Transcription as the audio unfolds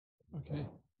Okay,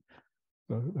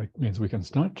 so that means we can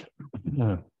start.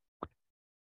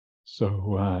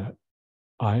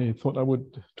 I thought I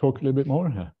would talk a little bit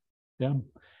more. Yeah,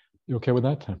 you okay with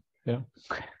that? Yeah.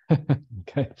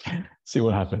 Okay, see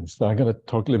what happens. So I'm going to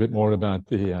talk a little bit more about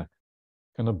the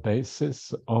kind of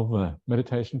basis of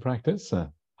meditation practice,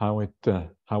 how we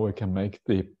can make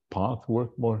the path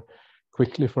work more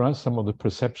quickly for us. Some of the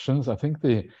perceptions. I think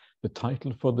the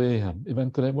title for the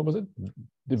event today, what was it?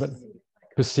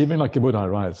 Perceiving like a Buddha,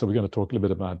 right? So we're going to talk a little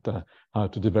bit about how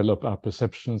to develop our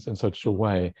perceptions in such a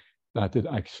way that it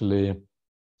actually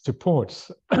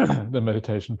supports the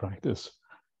meditation practice.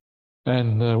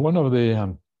 And one of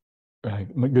the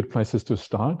good places to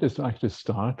start is to actually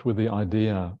start with the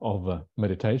idea of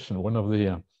meditation. One of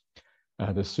the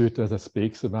suttas that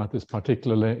speaks about this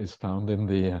particularly is found in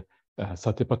the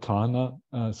Satipatthana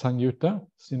Samyutta.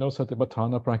 So, you know,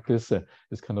 Satipatthana practice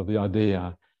is kind of the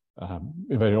idea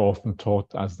very often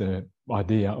taught as the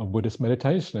idea of Buddhist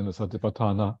meditation in the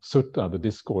Satipatthana Sutta, the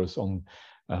discourse on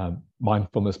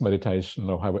mindfulness meditation,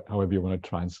 or however you want to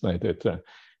translate it.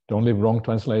 The only wrong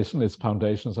translation is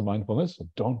foundations of mindfulness.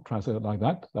 Don't translate it like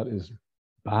that. That is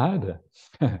bad.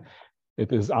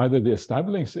 It is either the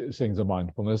establishings of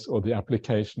mindfulness or the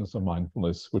applications of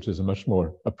mindfulness, which is a much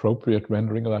more appropriate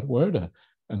rendering of that word,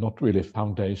 and not really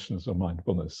foundations of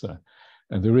mindfulness.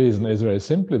 And the reason is very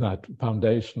simply that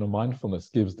foundation of mindfulness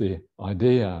gives the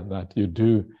idea that you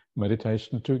do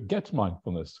meditation to get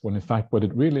mindfulness, when in fact what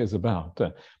it really is about,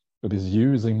 it is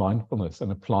using mindfulness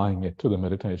and applying it to the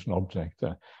meditation object.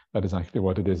 That is actually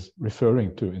what it is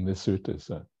referring to in this suttas.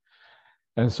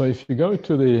 And so if you go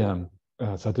to the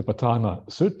Satipatthana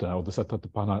Sutta or the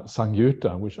Satipatthana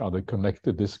Samyutta, which are the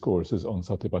connected discourses on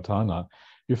Satipatthana,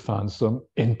 you find some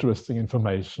interesting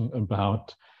information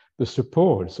about the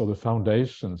supports or the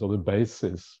foundations or the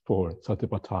basis for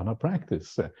Satipatthana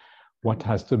practice. What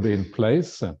has to be in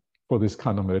place for this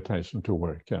kind of meditation to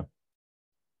work.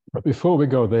 But before we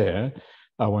go there,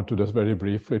 I want to just very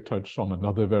briefly touch on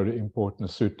another very important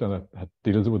sutta that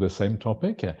deals with the same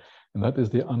topic, and that is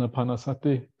the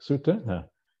Anapanasati Sutta.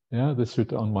 Yeah, the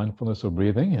sutta on mindfulness of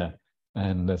breathing.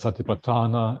 And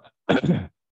Satipatthana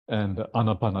and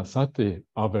Anapanasati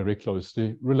are very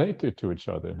closely related to each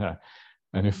other.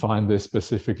 And you find this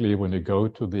specifically when you go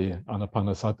to the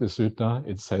Anapanasati Sutta.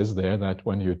 It says there that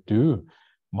when you do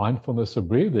mindfulness of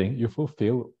breathing, you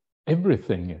fulfill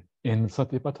everything in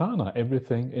Satipatthana,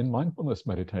 everything in mindfulness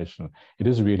meditation. It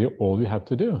is really all you have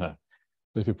to do.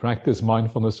 If you practice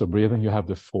mindfulness of breathing, you have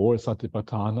the four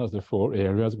Satipatthanas, the four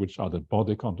areas, which are the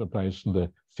body contemplation,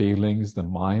 the feelings, the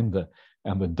mind,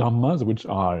 and the Dhammas, which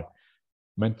are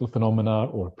mental phenomena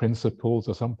or principles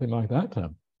or something like that.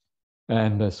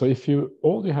 And so if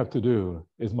all you have to do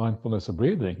is mindfulness of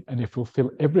breathing, and you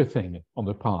fulfill everything on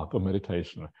the path of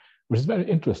meditation, which is very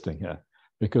interesting here,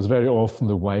 because very often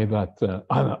the way that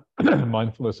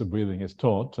mindfulness of breathing is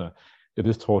taught, it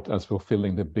is taught as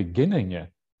fulfilling the beginning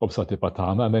of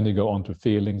Satipatthana, and then you go on to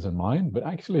feelings and mind, but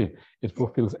actually it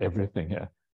fulfills everything here.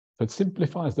 So it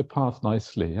simplifies the path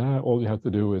nicely. All you have to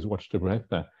do is watch the breath,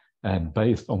 and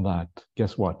based on that,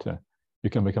 guess what? You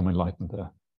can become enlightened.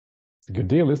 It's a good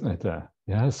deal, isn't it?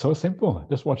 Yeah, it's so simple,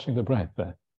 just watching the breath.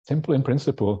 Simple in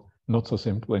principle, not so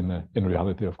simple in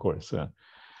reality, of course.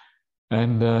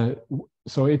 And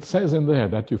so it says in there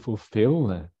that you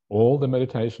fulfill all the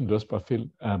meditation just by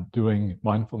doing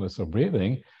mindfulness of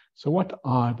breathing. So what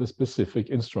are the specific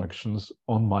instructions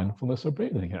on mindfulness of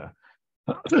breathing here?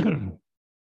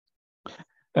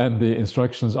 And the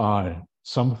instructions are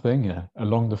something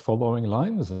along the following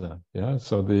lines.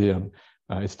 So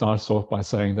it starts off by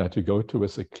saying that you go to a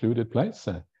secluded place.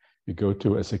 You go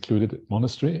to a secluded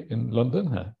monastery in London.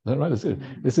 Is that right?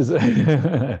 This is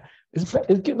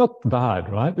it's not bad,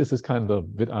 right? This is kind of a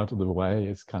bit out of the way.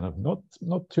 It's kind of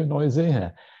not too noisy.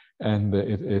 And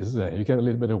it is, you get a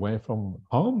little bit away from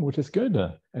home, which is good.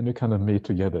 And you kind of meet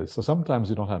together. So sometimes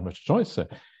you don't have much choice.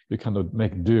 You kind of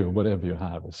make do whatever you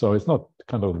have. So it's not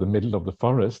kind of the middle of the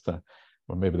forest,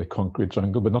 or maybe the concrete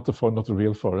jungle, but not the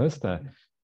real forest.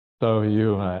 So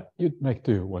you make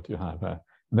do what you have.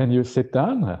 Then you sit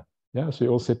down. So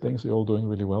you're all sitting, so you're all doing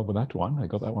really well with that one. I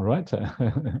got that one right.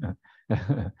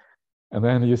 And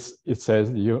then it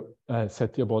says you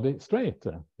set your body straight.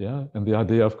 And the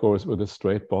idea, of course, with a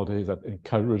straight body is that it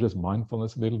encourages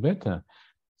mindfulness a little bit. So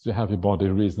you have your body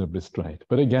reasonably straight.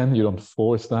 But again, you don't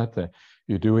force that.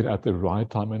 You do it at the right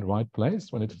time and right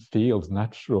place when it feels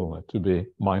natural to be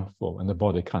mindful, and the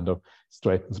body kind of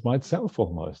straightens by itself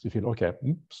almost. You feel, okay,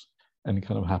 oops, and it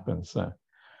kind of happens.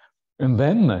 And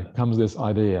then comes this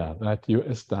idea that you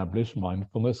establish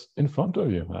mindfulness in front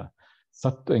of you.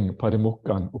 Satting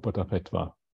parimukkhang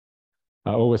upatapetva.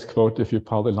 I always quote a few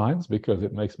Pali lines because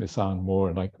it makes me sound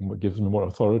more like, gives me more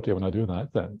authority when I do that.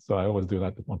 So I always do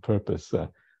that on purpose.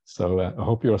 So I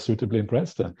hope you are suitably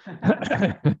impressed.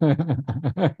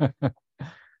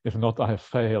 If not, I have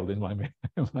failed in my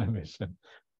mission.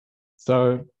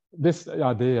 So this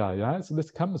idea, yeah, so this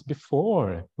comes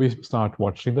before we start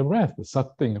watching the breath,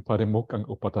 satting parimukkhang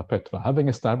upatapetra, having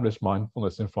established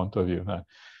mindfulness in front of you.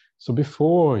 So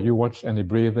before you watch any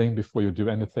breathing, before you do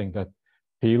anything that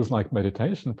feels like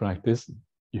meditation practice,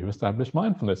 you establish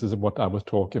mindfulness. This is what I was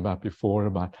talking about before,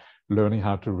 about learning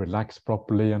how to relax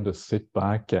properly and to sit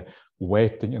back,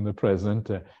 waiting in the present,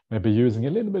 maybe using a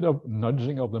little bit of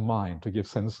nudging of the mind to give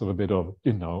sense of a bit of,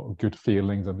 good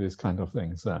feelings and these kind of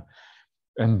things.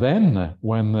 And then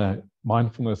when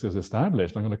mindfulness is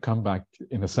established, I'm going to come back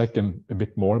in a second a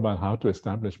bit more about how to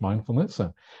establish mindfulness.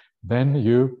 Then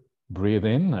you breathe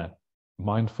in,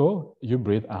 mindful, you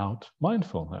breathe out,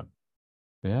 mindful.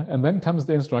 Yeah, and then comes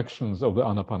the instructions of the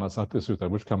Anapanasati Sutta,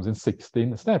 which comes in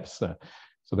 16 steps.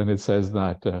 So then it says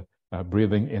that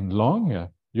breathing in long,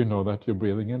 you know that you're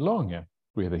breathing in long.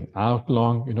 Breathing out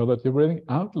long, you know that you're breathing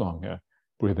out long.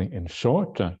 Breathing in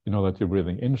short, you know that you're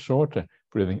breathing in short.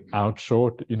 Breathing out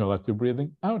short, you know that you're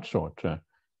breathing out short.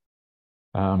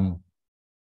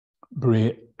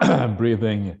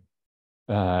 Breathing,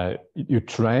 you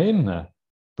train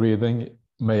breathing,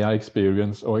 may I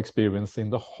experience, or experiencing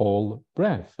the whole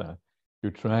breath.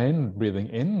 You train breathing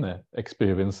in,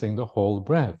 experiencing the whole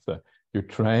breath. You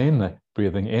train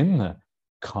breathing in,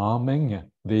 calming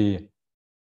the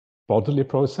bodily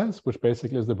process, which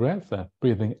basically is the breath.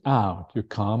 Breathing out, you're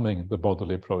calming the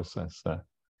bodily process.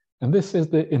 And this is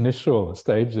the initial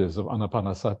stages of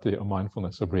anapanasati, or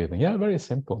mindfulness of breathing. Yeah, very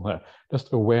simple.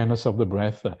 Just awareness of the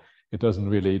breath. It doesn't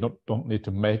really, don't need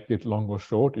to make it long or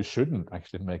short. You shouldn't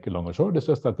actually make it long or short. It's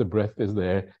just that the breath is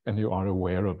there and you are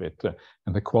aware of it.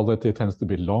 And the quality tends to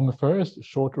be long first,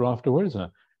 shorter afterwards.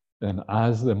 Then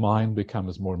as the mind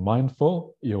becomes more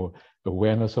mindful, your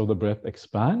awareness of the breath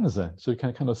expands. So you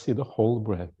can kind of see the whole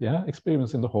breath, yeah,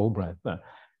 experiencing the whole breath.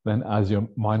 Then as your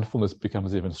mindfulness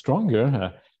becomes even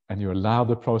stronger and you allow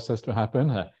the process to happen,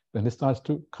 then it starts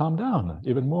to calm down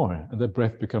even more. And the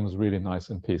breath becomes really nice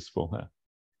and peaceful.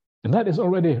 And that is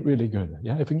already really good.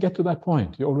 Yeah, if you get to that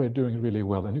point, you're already doing really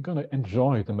well, and you're going to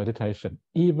enjoy the meditation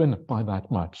even by that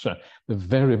much. The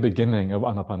very beginning of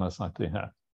anapanasati.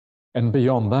 And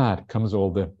beyond that comes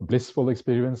all the blissful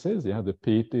experiences. Yeah, the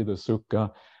piti, the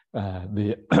sukha,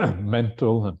 the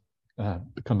mental,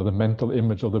 kind of the mental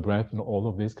image of the breath, and all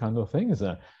of these kind of things.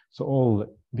 So all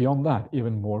beyond that,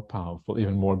 even more powerful,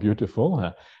 even more beautiful.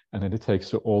 And then it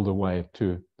takes you all the way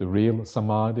to the real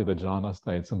samadhi, the jhana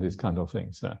states, and these kind of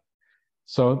things.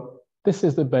 So this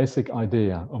is the basic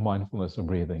idea of mindfulness of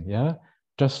breathing, yeah?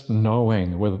 Just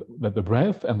knowing with the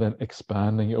breath and then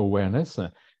expanding your awareness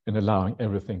and allowing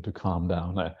everything to calm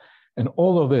down. And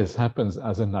all of this happens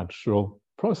as a natural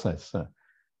process.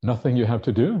 Nothing you have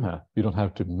to do. You don't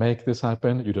have to make this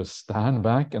happen. You just stand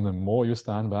back, and the more you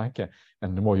stand back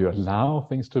and the more you allow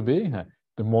things to be,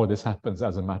 the more this happens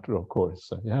as a matter of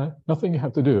course. Yeah, nothing you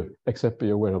have to do except be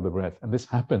aware of the breath. And this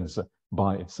happens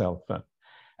by itself.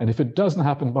 And if it doesn't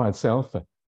happen by itself,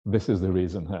 this is the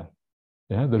reason.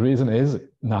 Yeah, the reason is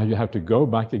now you have to go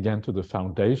back again to the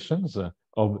foundations of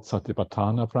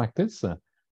satipatthana practice,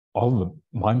 of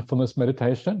mindfulness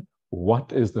meditation.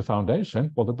 What is the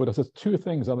foundation? Well, the Buddha says two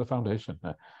things are the foundation.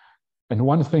 And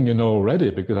one thing you know already,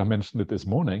 because I mentioned it this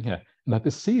morning, and that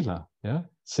is sila. Yeah,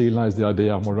 sila is the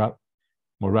idea of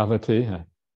morality,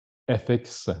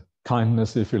 ethics,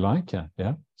 kindness, if you like.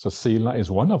 Yeah, so sila is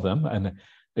one of them. And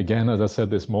again, as I said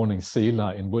this morning,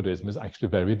 sila in Buddhism is actually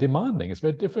very demanding. It's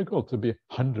very difficult to be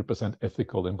 100%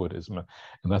 ethical in Buddhism.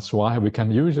 And that's why we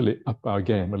can usually up our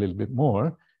game a little bit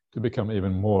more to become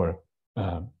even more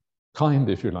kind,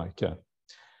 if you like.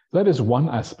 That is one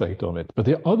aspect of it. But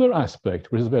the other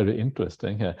aspect, which is very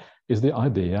interesting, is the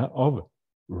idea of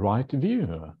right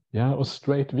view, yeah, or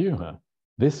straight view.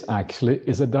 This actually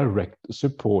is a direct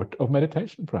support of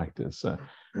meditation practice.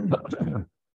 And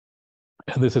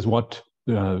this is what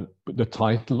the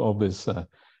title of this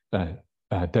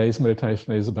day's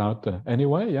meditation is about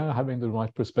anyway. Yeah, having the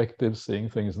right perspective, seeing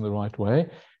things in the right way,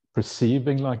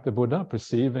 perceiving like the Buddha.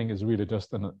 Perceiving is really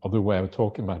just another way of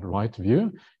talking about right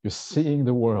view. You're seeing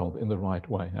the world in the right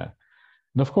way.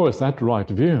 And of course, that right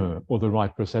view or the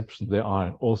right perception, they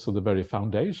are also the very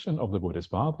foundation of the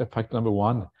Buddhist path. In fact, number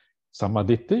one,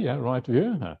 samadhi, yeah, right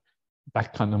view.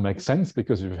 That kind of makes sense,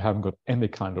 because if you haven't got any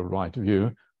kind of right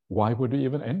view, why would you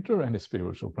even enter any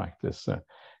spiritual practice?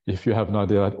 If you have an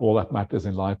idea that all that matters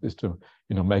in life is to,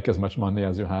 make as much money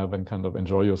as you have and kind of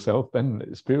enjoy yourself, then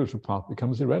the spiritual path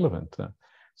becomes irrelevant.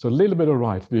 So a little bit of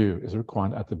right view is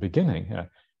required at the beginning.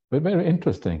 But very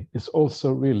interesting, it's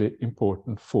also really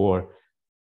important for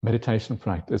meditation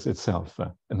practice itself.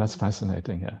 And that's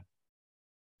fascinating.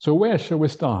 So where shall we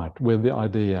start with the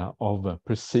idea of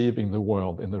perceiving the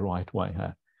world in the right way?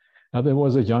 Now, there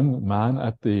was a young man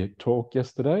at the talk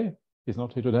yesterday. He's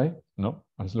not here today. No,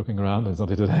 I was looking around. He's not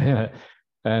here today.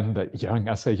 And young,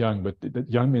 I say young, but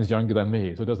young means younger than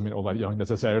me. So it doesn't mean all that young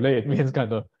necessarily. It means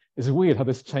kind of, it's weird how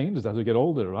this changes as we get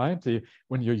older, right?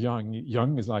 When you're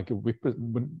young is like,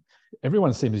 when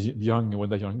everyone seems young when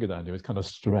they're younger than you. It's kind of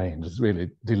strange. It's really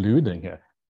deluding here.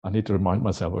 I need to remind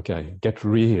myself, okay, get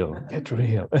real, get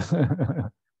real.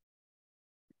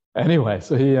 Anyway,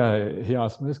 so he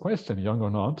asked me this question, young or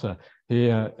not.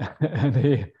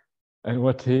 And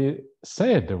what he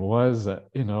said was,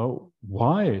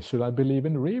 why should I believe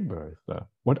in rebirth?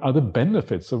 What are the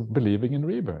benefits of believing in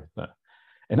rebirth?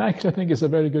 And actually, I think it's a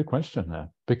very good question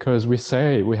because we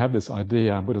have this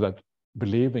idea that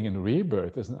believing in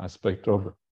rebirth is an aspect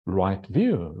of right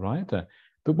view, right?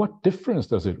 But what difference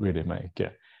does it really make?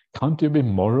 Can't you be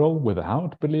moral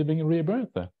without believing in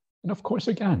rebirth? And of course,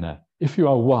 again, if you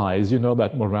are wise, you know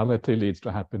that morality leads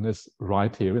to happiness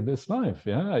right here in this life.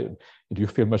 Yeah, you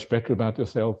feel much better about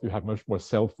yourself. You have much more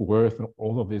self-worth and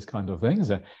all of these kind of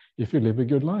things if you live a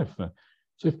good life.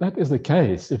 So if that is the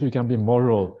case, if you can be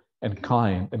moral and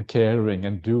kind and caring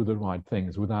and do the right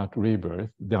things without rebirth,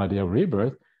 the idea of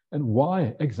rebirth, and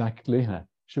why exactly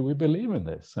should we believe in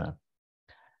this?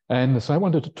 And so I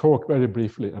wanted to talk very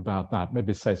briefly about that,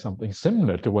 maybe say something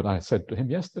similar to what I said to him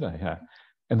yesterday.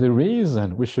 And the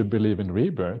reason we should believe in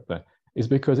rebirth is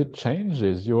because it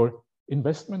changes your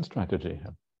investment strategy.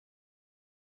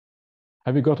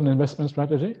 Have you got an investment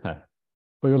strategy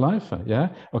for your life? Yeah?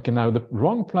 Okay, now the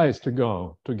wrong place to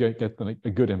go to get a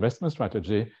good investment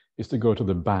strategy is to go to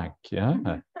the bank.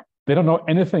 Yeah? They don't know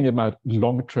anything about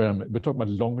long-term. We're talking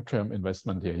about long-term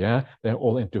investment here. Yeah, they're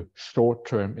all into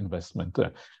short-term investment.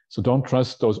 So don't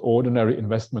trust those ordinary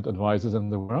investment advisors in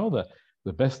the world.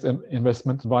 The best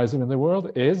investment advisor in the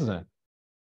world is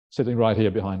sitting right here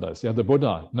behind us. Yeah, the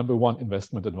Buddha, #1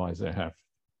 investment advisor here.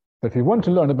 If you want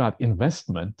to learn about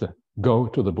investment, go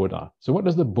to the Buddha. So what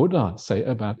does the Buddha say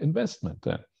about investment?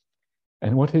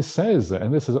 And what he says,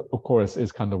 and this is, of course,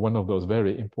 is kind of one of those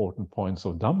very important points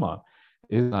of Dhamma,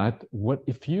 is that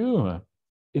if you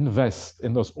invest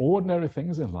in those ordinary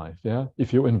things in life, yeah,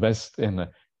 if you invest in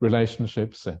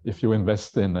relationships, if you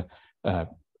invest in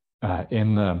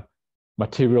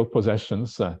material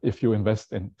possessions, if you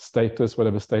invest in status,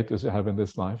 whatever status you have in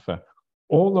this life,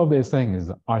 all of these things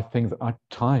are things that are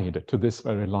tied to this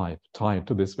very life, tied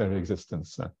to this very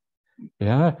existence.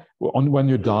 Yeah, when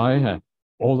you die,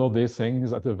 all of these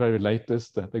things at the very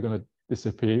latest, they're going to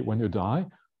disappear when you die.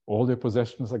 All your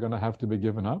possessions are going to have to be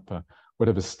given up.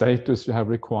 Whatever status you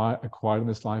have acquired in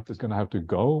this life is going to have to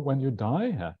go when you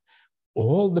die.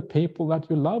 All the people that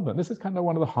you love, and this is kind of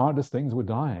one of the hardest things with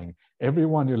dying.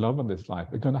 Everyone you love in this life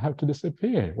is going to have to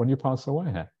disappear when you pass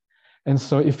away. And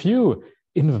so if you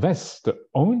invest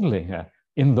only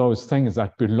in those things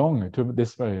that belong to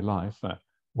this very life,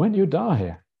 when you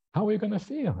die, how are you going to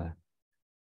feel?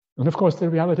 And of course, the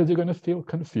reality is you're going to feel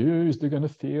confused. You're going to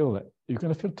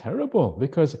feel terrible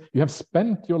because you have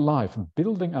spent your life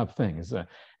building up things,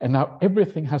 and now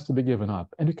everything has to be given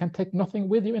up, and you can take nothing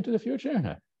with you into the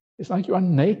future. It's like you are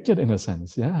naked in a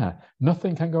sense. Yeah,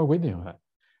 nothing can go with you,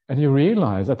 and you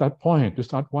realize at that point you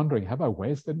start wondering: have I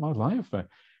wasted my life?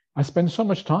 I spent so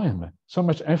much time, so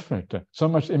much effort, so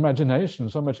much imagination,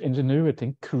 so much ingenuity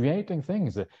in creating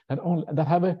things that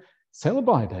have a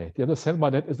sell-by date. The other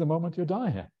sell-by date is the moment you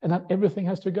die, and then everything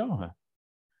has to go.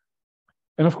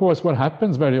 And of course, what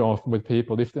happens very often with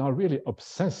people, if they are really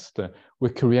obsessed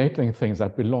with creating things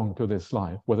that belong to this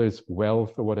life, whether it's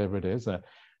wealth or whatever it is,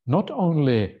 not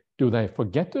only do they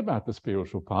forget about the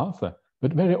spiritual path,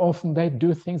 but very often they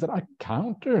do things that are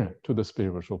counter to the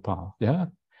spiritual path. Yeah.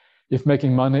 If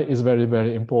making money is very,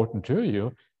 very important to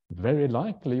you, very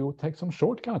likely you will take some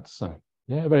shortcuts.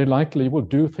 Yeah, very likely you will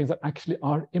do things that actually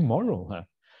are immoral.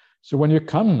 So when you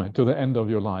come to the end of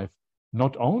your life,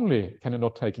 not only can you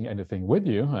not taking anything with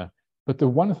you, but the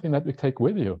one thing that you take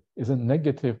with you is a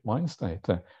negative mind state,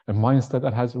 a mind state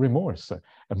that has remorse,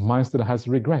 a mind state that has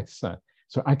regrets.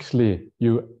 So actually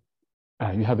you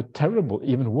have a terrible,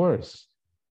 even worse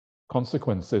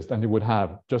consequences than you would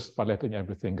have just by letting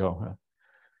everything go.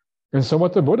 And so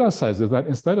what the Buddha says is that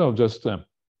instead of just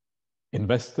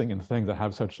investing in things that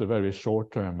have such a very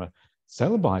short-term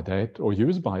sell-by date or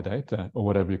use-by date, or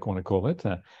whatever you want to call it,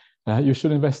 you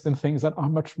should invest in things that are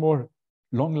much more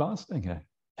long-lasting,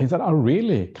 things that are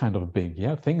really kind of big,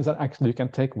 yeah, things that actually you can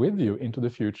take with you into the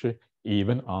future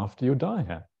even after you die.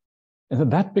 Yeah? And so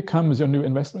that becomes your new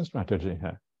investment strategy.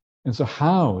 Yeah? And so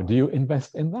how do you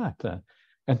invest in that?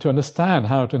 And to understand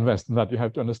how to invest in that, you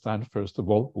have to understand, first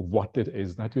of all, what it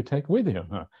is that you take with you.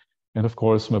 And of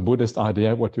course, from a Buddhist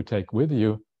idea, what you take with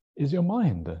you is your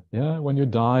mind. Yeah, when you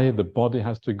die, the body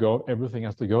has to go, everything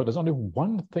has to go. There's only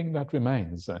one thing that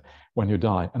remains when you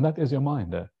die, and that is your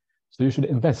mind. So you should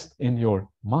invest in your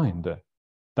mind.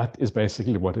 That is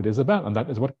basically what it is about, and that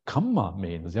is what karma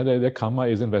means. Yeah, the karma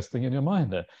is investing in your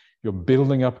mind. You're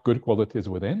building up good qualities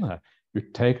within. You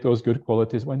take those good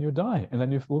qualities when you die, and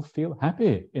then you will feel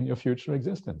happy in your future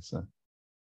existence.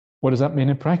 What does that mean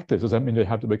in practice? Does that mean you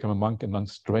have to become a monk and nun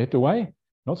straight away?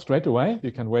 Not straight away.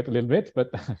 You can wait a little bit,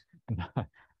 but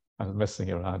I'm messing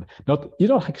around. You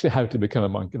don't actually have to become a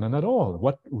monk and nun at all.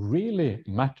 What really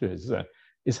matters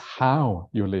is how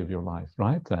you live your life,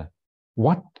 right?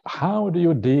 How do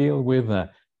you deal with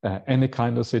any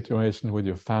kind of situation with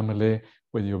your family,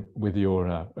 with your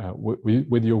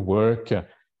work,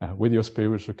 with your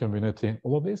spiritual community,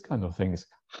 all of these kind of things?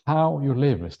 How you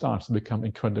live starts to become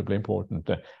incredibly important.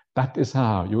 That is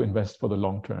how you invest for the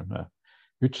long term.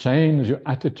 You change your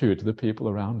attitude to the people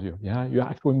around you. Yeah, you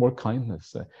act with more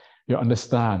kindness. You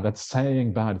understand that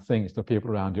saying bad things to people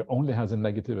around you only has a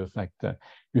negative effect.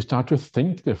 You start to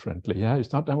think differently. Yeah, you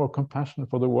start to have more compassion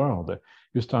for the world.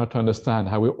 You start to understand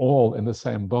how we're all in the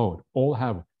same boat, all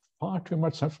have far too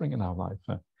much suffering in our life.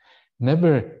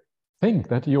 Never think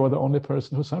that you are the only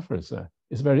person who suffers.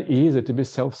 It's very easy to be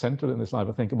self-centered in this life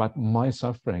and think about my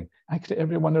suffering. Actually,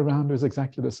 everyone around you is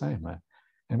exactly the same.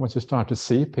 And once you start to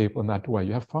see people in that way,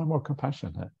 you have far more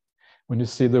compassion. When you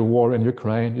see the war in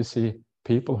Ukraine, you see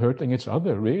people hurting each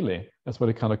other, really. That's what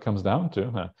it kind of comes down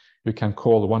to. You can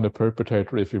call one the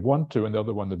perpetrator if you want to, and the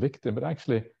other one the victim, but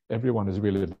actually everyone is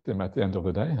really a victim at the end of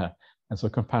the day. And so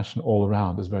compassion all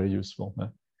around is very useful.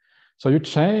 So you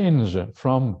change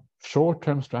from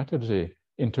short-term strategy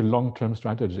into long-term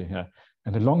strategy.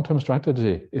 And the long-term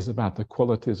strategy is about the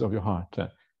qualities of your heart,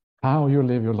 how you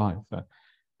live your life.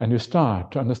 And you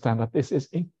start to understand that this is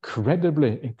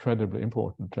incredibly, incredibly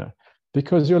important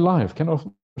because your life can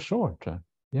often be short.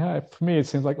 Yeah, for me, it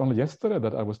seems like only yesterday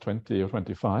that I was 20 or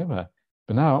 25, but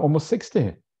now almost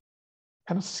 60.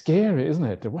 Kind of scary, isn't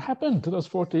it? What happened to those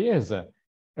 40 years?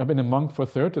 I've been a monk for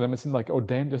 30 of them. It seemed like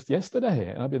ordained just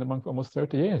yesterday, and I've been a monk for almost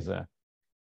 30 years.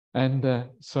 And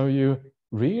so you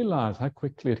realize how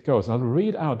quickly it goes. I'll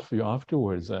read out for you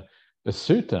afterwards the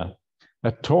sutta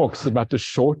that talks about the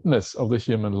shortness of the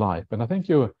human life. And I think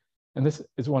and this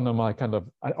is one of my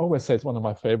I always say it's one of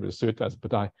my favorite suttas,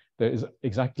 but there is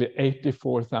exactly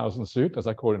 84,000 suttas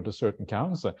according to certain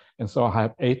counts. And so I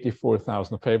have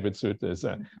 84,000 favorite suttas.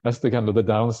 That's the the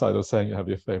downside of saying you have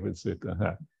your favorite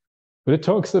sutta. But it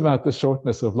talks about the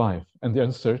shortness of life and the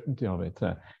uncertainty of it.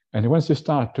 And once you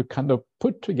start to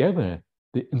put together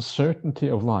the uncertainty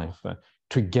of life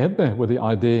together with the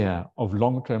idea of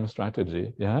long-term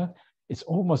strategy, yeah, it's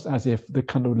almost as if the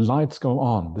lights go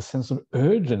on, the sense of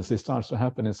urgency starts to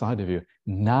happen inside of you.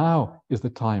 Now is the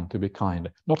time to be kind.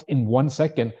 Not in 1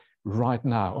 second, right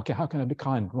now. Okay, how can I be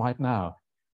kind right now?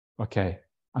 Okay,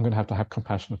 I'm going to have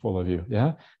compassion for all of you. Yeah,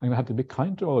 I'm going to have to be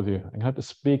kind to all of you. I'm going to have to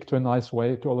speak to a nice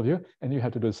way to all of you, and you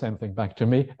have to do the same thing back to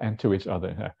me and to each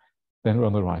other. Yeah? Then we're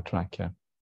on the right track. Yeah?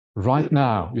 Right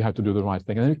now, you have to do the right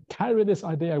thing, and then you carry this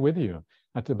idea with you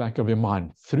at the back of your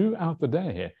mind throughout the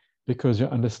day, because you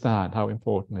understand how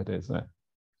important it is.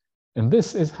 And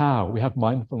this is how we have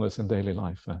mindfulness in daily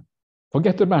life.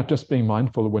 Forget about just being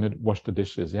mindful when you wash the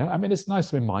dishes. Yeah, I mean, it's nice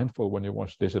to be mindful when you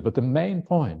wash dishes, but the main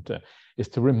point is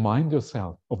to remind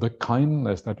yourself of the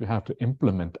kindness that you have to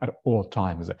implement at all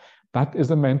times. That is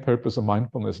the main purpose of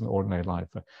mindfulness in ordinary life.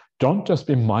 Don't just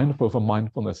be mindful for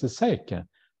mindfulness' sake,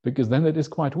 because then it is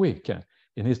quite weak.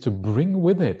 It needs to bring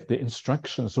with it the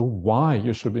instructions of why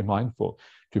you should be mindful,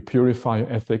 to purify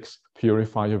your ethics,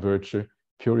 purify your virtue,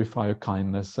 purify your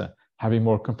kindness, having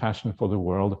more compassion for the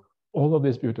world, all of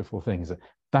these beautiful things.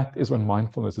 That is when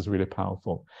mindfulness is really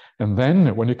powerful. And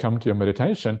then when you come to your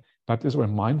meditation, that is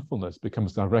when mindfulness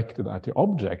becomes directed at the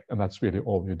object, and that's really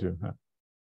all you do.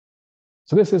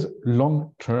 So this is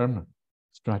long-term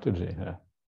strategy here.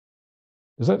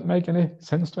 Does that make any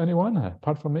sense to anyone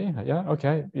apart from me? Yeah,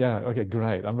 okay,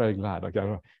 great. I'm very glad.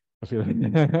 Okay, I feel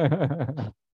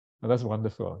well, that's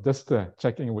wonderful. Just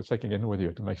checking in with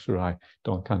you to make sure I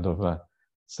don't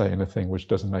say anything which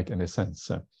doesn't make any sense.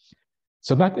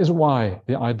 So that is why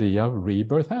the idea of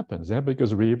rebirth happens, yeah?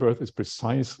 Because rebirth is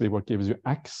precisely what gives you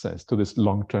access to this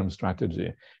long-term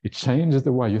strategy. It changes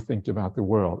the way you think about the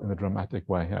world in a dramatic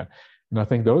way here. And I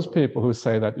think those people who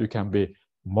say that you can be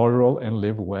moral and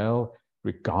live well,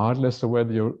 regardless of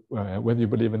whether you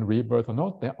believe in rebirth or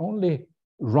not. They're only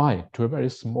right to a very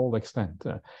small extent,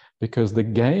 because the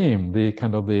game, the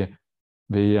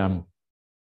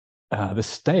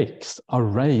stakes are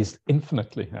raised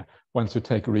infinitely once you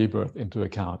take rebirth into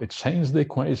account. It changes the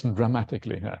equation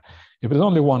dramatically. If there's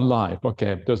only one life,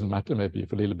 okay, it doesn't matter. Maybe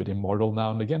if a little bit immoral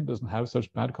now and again, doesn't have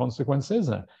such bad consequences.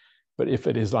 But if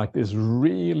it is like this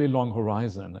really long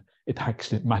horizon, it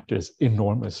actually matters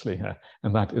enormously.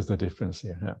 And that is the difference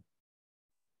here.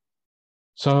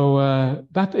 So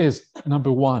that is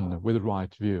number one with the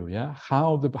right view. Yeah,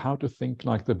 how to think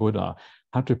like the Buddha,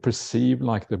 how to perceive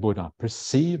like the Buddha,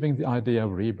 perceiving the idea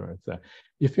of rebirth.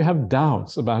 If you have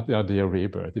doubts about the idea of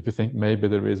rebirth, if you think maybe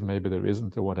there is, maybe there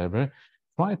isn't, or whatever,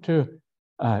 try to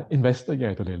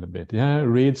investigate a little bit. Yeah,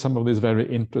 read some of these very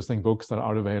interesting books that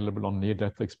are available on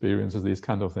near-death experiences, these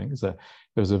kind of things.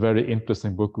 There's a very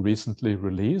interesting book recently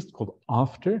released called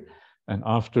After. And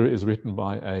After is written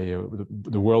by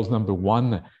the world's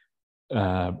 #1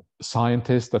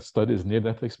 scientist that studies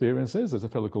near-death experiences. There's a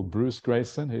fellow called Bruce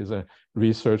Grayson. He's a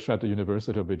researcher at the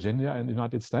University of Virginia in the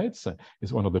United States.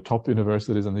 He's one of the top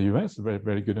universities in the US, a very,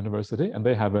 very good university. And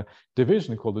they have a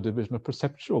division called the Division of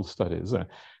Perceptual Studies,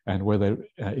 and where they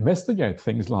investigate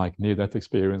things like near-death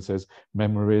experiences,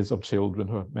 memories of children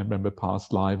who remember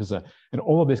past lives, and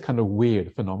all of these kind of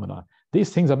weird phenomena.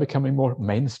 These things are becoming more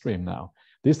mainstream now.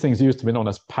 These things used to be known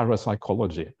as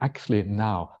parapsychology. Actually,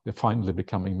 now they're finally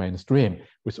becoming mainstream,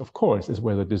 which of course is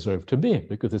where they deserve to be,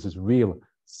 because this is real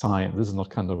science. This is not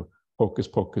kind of hocus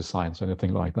pocus science or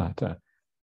anything like that.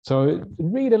 So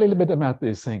read a little bit about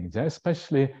these things,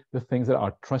 especially the things that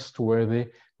are trustworthy,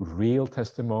 real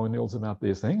testimonials about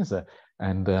these things.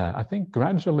 And I think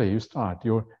gradually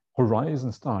your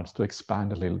horizon starts to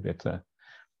expand a little bit.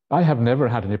 I have never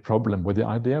had any problem with the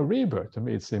idea of rebirth. To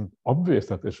me, it seemed obvious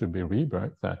that there should be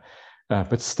rebirth.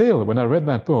 But still, when I read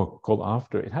that book called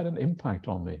After, it had an impact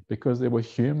on me, because they were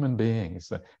human beings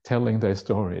telling their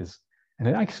stories. And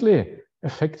it actually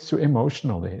affects you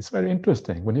emotionally. It's very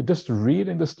interesting. When you're just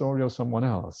reading the story of someone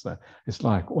else, it's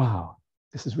like, wow,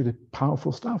 this is really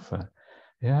powerful stuff.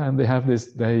 Yeah, and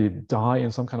they die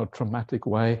in some kind of traumatic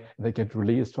way. They get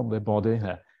released from their body,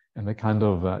 and they kind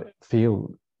of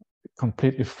feel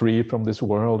completely free from this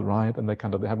world, right? And they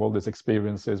have all these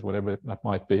experiences, whatever that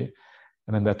might be.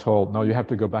 And then they're told, no, you have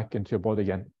to go back into your body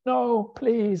again. No,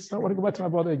 please, I don't want to go back to my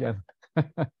body again.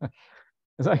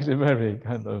 It's actually very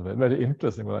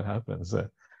interesting when that happens.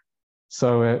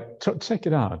 So check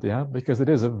it out, yeah, because it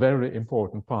is a very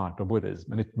important part of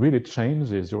Buddhism, and it really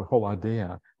changes your whole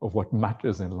idea of what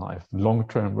matters in life,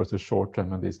 long-term versus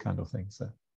short-term, and these kind of things.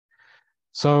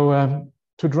 So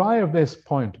to drive this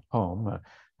point home,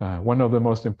 one of the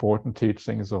most important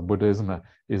teachings of Buddhism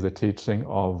is the teaching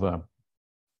of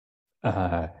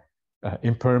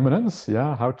impermanence,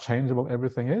 yeah, how changeable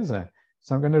everything is.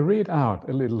 So I'm going to read out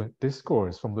a little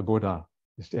discourse from the Buddha.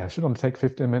 Yeah, it should only take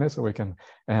 15 minutes, so we can,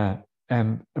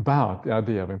 and about the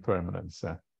idea of impermanence.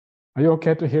 Are you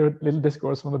okay to hear a little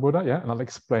discourse from the Buddha? Yeah, and I'll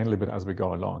explain a little bit as we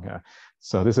go along.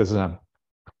 So this is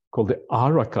called the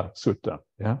Araka Sutta.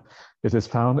 Yeah, it is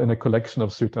found in a collection of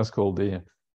suttas called the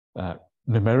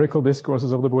Numerical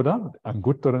Discourses of the Buddha,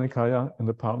 Anguttara Nikaya in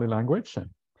the Pali language.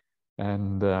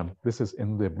 And this is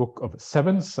in the Book of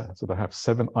Sevens. So they have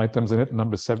 7 items in it,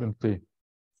 number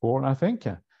 74, I think.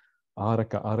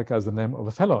 Araka. Araka is the name of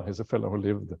a fellow. He's a fellow who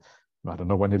lived, I don't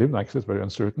know when he lived, actually, it's very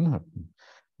uncertain.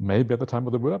 Maybe at the time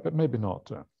of the Buddha, but maybe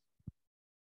not.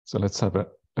 So let's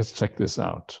check this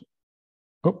out.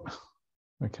 Oh,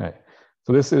 okay.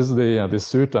 So this is the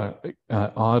sutta,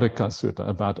 Araka Sutta,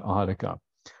 about Araka.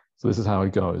 So this is how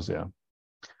it goes, yeah.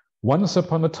 Once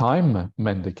upon a time,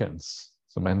 mendicants.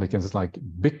 So mendicants is like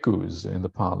bhikkhus in the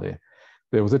Pali.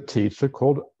 There was a teacher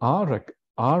called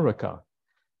Araka.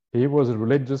 He was a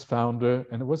religious founder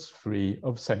and was free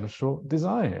of sensual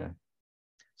desire.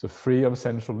 So free of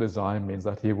sensual desire means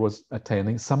that he was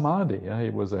attaining samadhi. Yeah?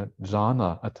 He was a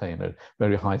jhana attainer,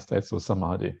 very high states of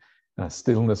samadhi,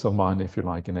 stillness of mind, if you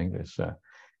like, in English.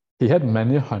 He had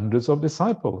many hundreds of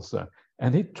disciples,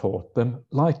 and he taught them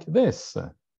like this.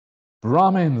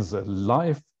 Brahmins,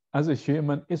 life as a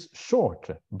human is short,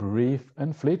 brief,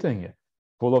 and fleeting,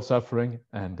 full of suffering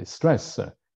and distress.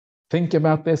 Think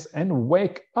about this and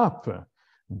wake up.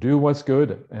 Do what's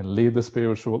good and lead the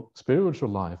spiritual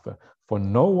life, for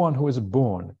no one who is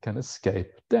born can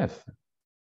escape death.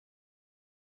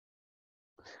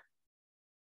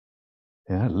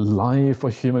 Yeah, life for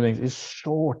human beings is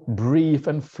short, brief,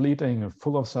 and fleeting,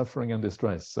 full of suffering and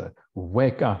distress.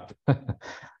 Wake up.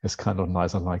 It's kind of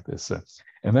nice. I like this.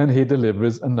 And then he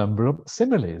delivers a number of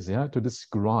similes, yeah, to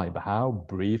describe how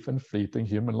brief and fleeting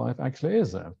human life actually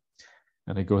is.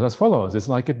 And it goes as follows. It's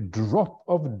like a drop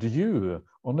of dew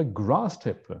on a grass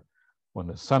tip. When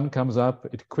the sun comes up,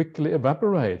 it quickly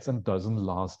evaporates and doesn't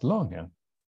last long.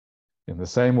 In the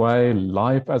same way,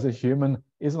 life as a human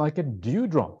is like a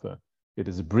dewdrop. It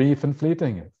is brief and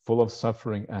fleeting, full of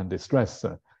suffering and distress.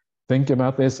 Think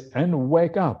about this and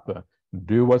wake up.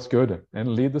 Do what's good and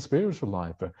lead the spiritual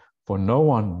life, for no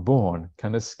one born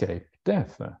can escape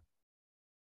death.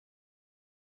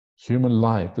 Human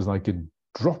life is like a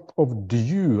drop of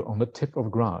dew on the tip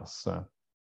of grass.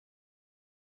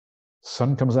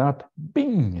 Sun comes out,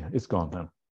 bing, it's gone.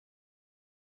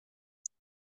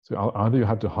 So either you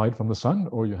have to hide from the sun,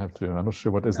 or you have to, I'm not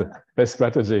sure what is the best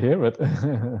strategy here, but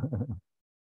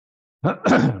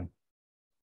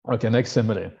okay, next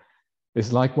simile.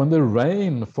 It's like when the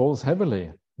rain falls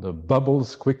heavily, the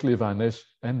bubbles quickly vanish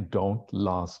and don't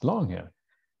last long.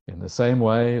 In the same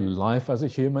way, life as a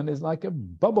human is like a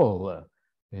bubble.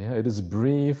 Yeah, it is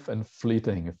brief and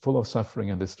fleeting, full of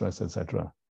suffering and distress,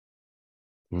 etc.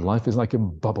 Life is like a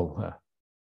bubble.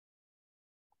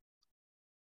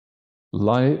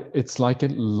 It's like a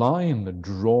line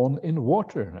drawn in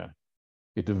water.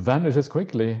 It vanishes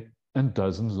quickly and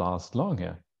doesn't last long.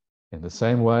 In the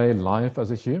same way, life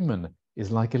as a human is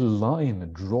like a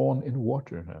line drawn in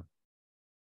water.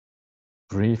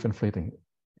 Brief and fleeting.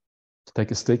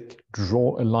 Take a stick,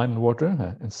 draw a line in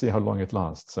water, and see how long it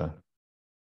lasts.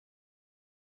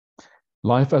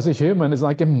 Life as a human is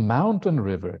like a mountain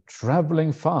river,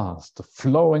 traveling fast,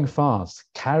 flowing fast,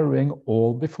 carrying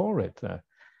all before it.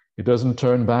 It doesn't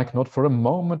turn back, not for a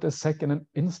moment, a second, an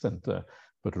instant,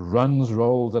 but runs,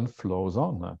 rolls, and flows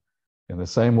on. In the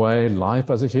same way,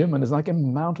 life as a human is like a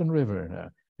mountain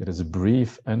river. It is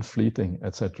brief and fleeting,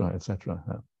 etc., etc.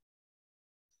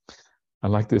 I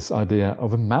like this idea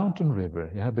of a mountain river,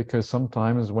 yeah, because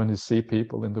sometimes when you see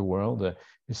people in the world,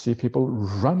 you see people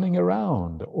running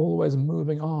around, always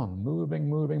moving on,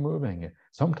 moving,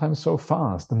 sometimes so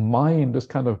fast. The mind just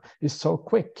kind of is so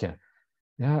quick.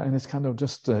 Yeah, and it's kind of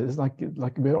just, it's like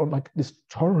we're on like these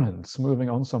torrents moving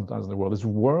on sometimes in the world, this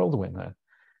whirlwind.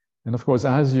 And of course,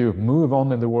 as you move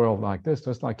on in the world like this,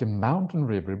 just like a mountain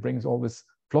river, it brings all this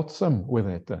flotsam with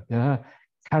it, yeah,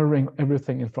 carrying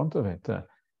everything in front of it.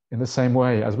 In the same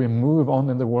way, as we move on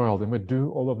in the world and we do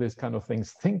all of these kind of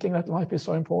things, thinking that life is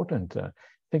so important,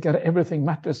 thinking that everything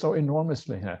matters so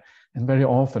enormously. And very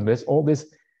often there's all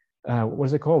this, what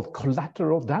is it called?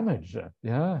 Collateral damage.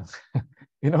 Yeah,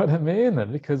 you know what I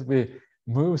mean? Because we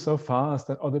move so fast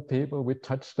that other people, we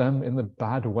touch them in a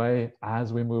bad way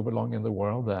as we move along in the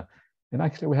world. And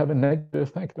actually we have a negative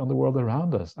effect on the world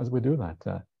around us as we do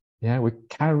that. Yeah, we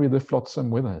carry the flotsam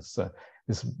with us.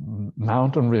 This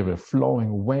mountain river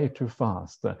flowing way too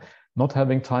fast, not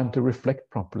having time to reflect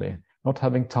properly, not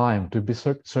having time to be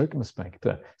circumspect,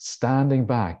 standing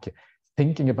back,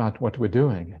 thinking about what we're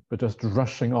doing, but just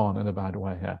rushing on in a bad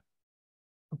way.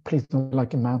 Please don't be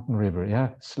like a mountain river. Yeah,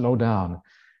 slow down,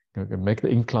 make the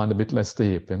incline a bit less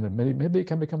steep, and maybe it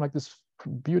can become like this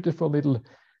beautiful little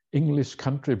English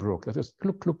country brook that just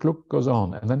cluck, cluck, cluck goes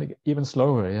on, and then even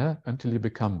slower, yeah, until you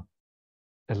become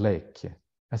a lake.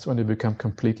 That's when you become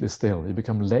completely still. You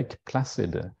become Lake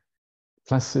Placid.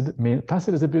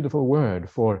 Placid is a beautiful word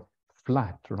for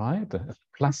flat, right? A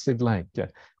placid lake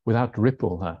without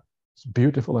ripple. It's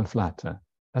beautiful and flat.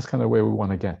 That's kind of where we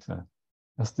want to get.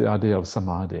 That's the idea of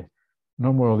samadhi.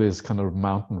 No more of these kind of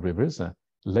mountain rivers.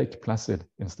 Lake Placid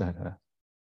instead.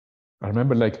 I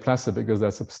remember Lake Placid because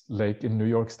that's a lake in New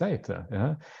York State.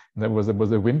 Yeah, and there was the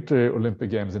Winter Olympic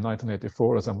Games in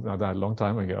 1984 or something like that, a long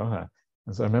time ago.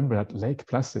 And so I remember at Lake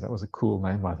Placid, that was a cool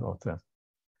name, I thought.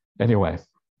 Anyway,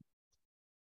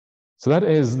 so that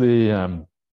is the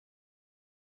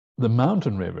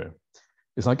mountain river.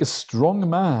 It's like a strong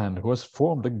man who has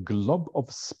formed a glob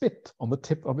of spit on the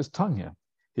tip of his tongue.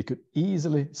 He could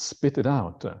easily spit it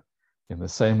out. In the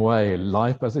same way,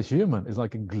 life as a human is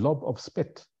like a glob of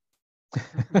spit.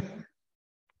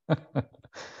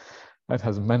 That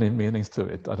has many meanings to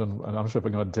it. I'm not sure if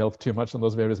we're going to delve too much on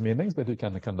those various meanings, but you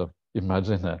can kind of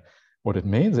imagine what it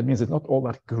means. It means it's not all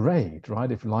that great, right?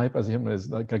 If life as a human is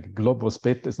like a glob of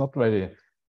spit, it's not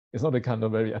a kind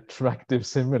of very attractive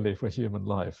simile for human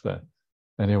life.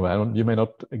 Anyway, you may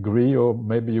not agree, or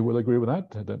maybe you will agree with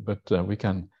that, but we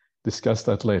can discuss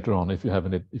that later on if you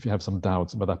have some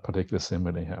doubts about that particular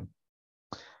simile here.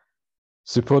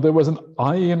 Suppose there was an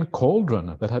iron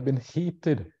cauldron that had been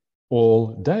heated all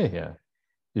day.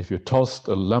 If you tossed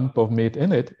a lump of meat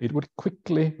in it, it would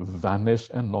quickly vanish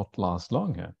and not last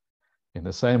long. In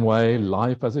the same way,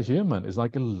 life as a human is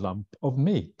like a lump of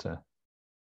meat.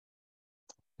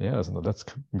 Yeah, so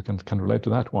we can relate to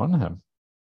that one.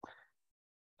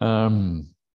 And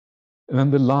then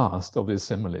the last of these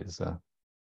similes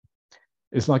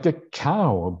is like a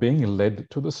cow being led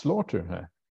to the slaughter.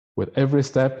 With every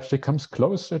step, she comes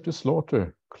closer to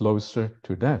slaughter, closer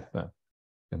to death.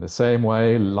 In the same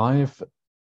way, life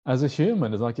as a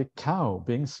human is like a cow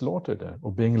being slaughtered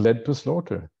or being led to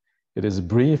slaughter. It is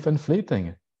brief and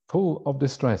fleeting, full of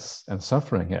distress and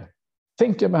suffering.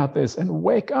 Think about this and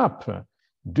wake up.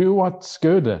 Do what's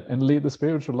good and lead the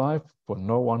spiritual life, for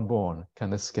no one born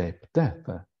can escape death.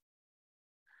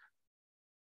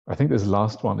 I think this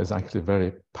last one is actually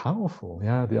very powerful.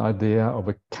 Yeah, the idea of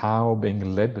a cow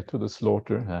being led to the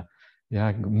slaughter.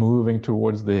 Yeah, moving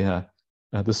towards the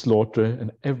slaughter,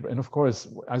 and of course,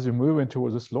 as you're moving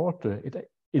towards the slaughter, it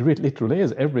literally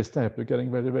is every step you're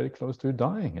getting very, very close to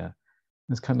dying.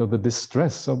 It's kind of the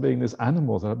distress of being these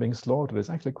animals that are being slaughtered. It's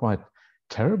actually quite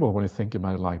terrible when you think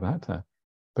about it like that.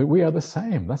 But we are the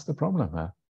same. That's the problem.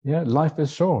 Yeah, life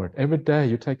is short. Every day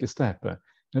you take a step. And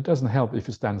it doesn't help if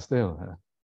you stand still.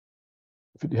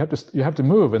 You have to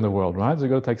move in the world, right? So you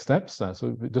got to take steps.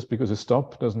 So just because you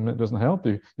stop doesn't help.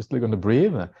 You're still going to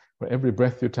breathe. For every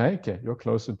breath you take, you're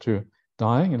closer to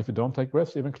dying. And if you don't take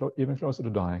breaths, even closer to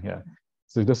dying. Yeah.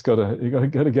 So you just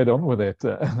gotta get on with it.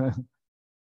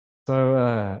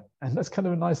 So and that's kind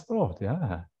of a nice thought.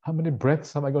 Yeah. How many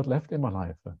breaths have I got left in my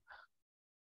life?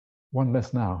 One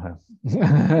less now.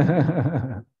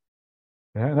 Yeah,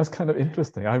 that's kind of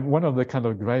interesting. One of the kind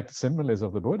of great similes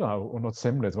of the Buddha, or not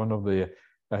similes, one of the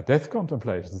death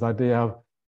contemplations, the idea of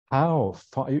how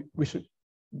far we should.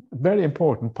 Very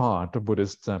important part of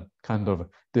Buddhist kind of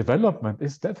development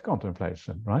is death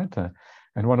contemplation, right?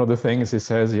 And one of the things he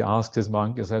says, he asks his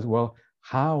monk, he says, well,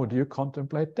 how do you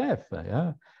contemplate death?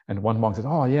 Yeah. And one monk says,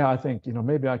 oh yeah, I think,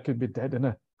 maybe I could be dead in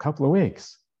a couple of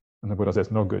weeks. And the Buddha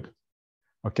says, no good.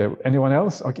 Okay, anyone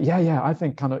else? Okay, yeah, I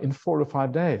think kind of in 4 or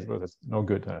 5 days. Buddha says, no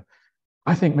good.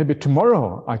 I think maybe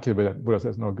tomorrow I could be dead. Buddha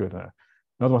says, no good.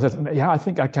 Another one says, yeah, I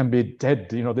think I can be dead,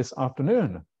 this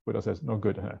afternoon. Buddha says, no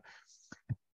good.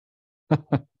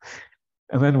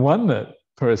 And then one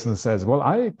person says, well,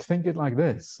 I think it like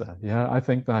this. Yeah, I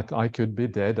think that I could be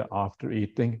dead after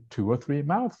eating 2 or 3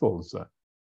 mouthfuls.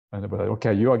 And the Buddha,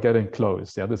 okay, you are getting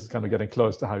close. Yeah, this is kind of getting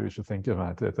close to how you should think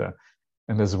about it.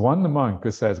 And there's one monk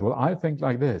who says, well, I think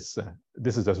like this.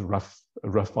 This is just a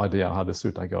rough idea how the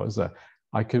sutta goes.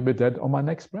 I could be dead on my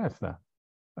next breath.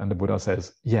 And the Buddha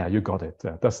says, yeah, you got it.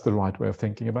 That's the right way of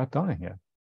thinking about dying.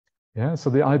 Yeah, so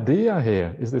the idea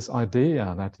here is this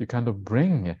idea that you kind of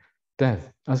bring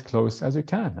death as close as you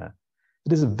can.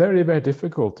 It is very, very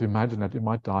difficult to imagine that you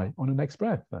might die on the next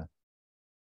breath.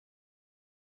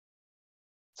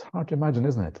 It's hard to imagine,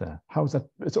 isn't it? How is that?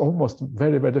 It's almost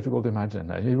very, very difficult to imagine.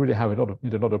 You really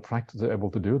need a lot of practice to be able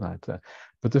to do that.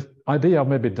 But the idea of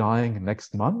maybe dying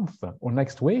next month or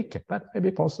next week, that may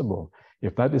be possible.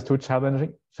 If that is too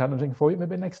challenging for you,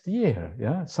 maybe next year,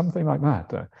 yeah, something like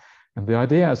that. And the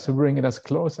idea is to bring it as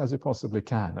close as you possibly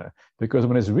can, because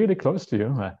when it's really close to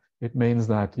you, it means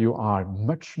that you are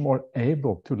much more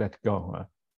able to let go.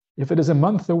 If it is a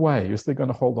month away, you're still going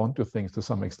to hold on to things to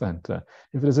some extent.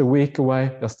 If it is a week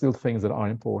away, there's still things that are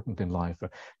important in life.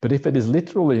 But if it is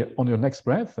literally on your next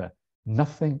breath,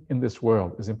 nothing in this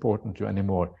world is important to you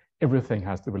anymore. Everything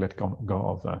has to be let go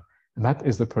of. And that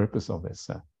is the purpose of this.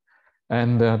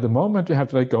 And the moment you have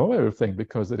to let go of everything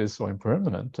because it is so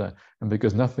impermanent and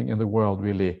because nothing in the world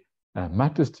really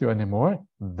matters to you anymore,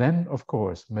 then, of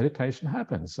course, meditation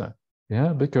happens.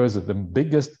 Yeah, because the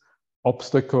biggest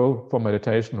obstacle for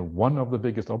meditation, one of the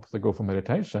biggest obstacles for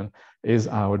meditation, is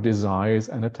our desires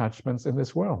and attachments in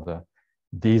this world.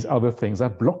 These are the things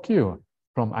that block you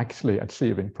from actually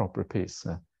achieving proper peace.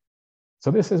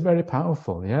 So this is very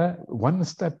powerful. Yeah, one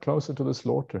step closer to the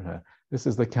slaughter. This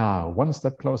is the cow, one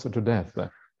step closer to death.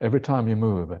 Every time you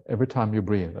move, every time you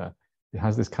breathe, it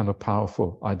has this kind of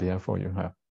powerful idea for you.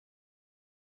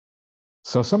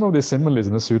 So some of the similes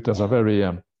in the suttas are very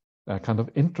kind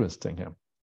of interesting here.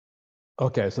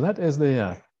 Okay, so that is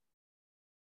the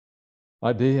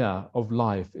idea of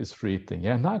life is fleeting.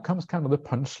 Yeah, now comes kind of the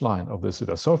punchline of the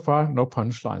sutta. So far, no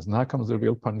punchlines. Now comes the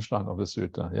real punchline of the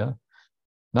sutta. Yeah.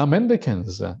 Now,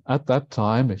 mendicants, at that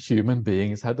time, human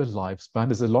beings had a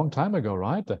lifespan. It's a long time ago,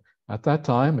 right? At that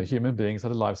time, human beings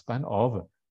had a lifespan of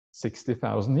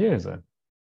 60,000 years.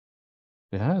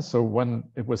 Yeah, so when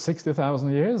it was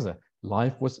 60,000 years,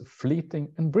 life was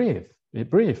fleeting and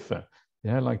brief.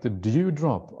 Yeah, like the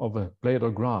dewdrop of a blade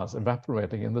of grass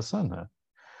evaporating in the sun.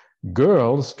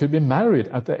 Girls could be married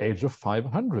at the age of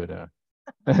 500.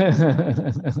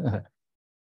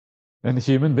 And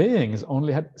human beings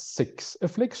only had 6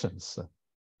 afflictions: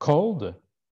 cold,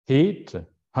 heat,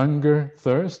 hunger,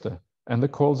 thirst, and the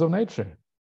colds of nature.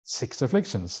 6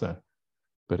 afflictions.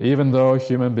 But even though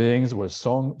human beings were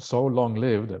so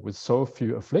long-lived with so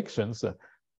few afflictions,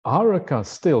 Araka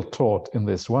still taught in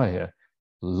this way.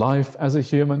 Life as a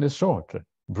human is short,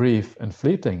 brief and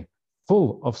fleeting,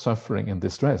 full of suffering and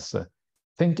distress.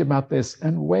 Think about this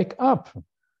and wake up.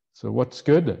 So what's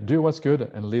good? Do what's good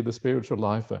and lead the spiritual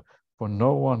life, for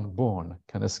no one born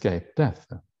can escape death.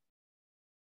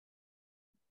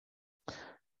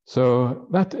 So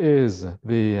that is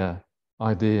the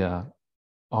idea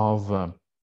of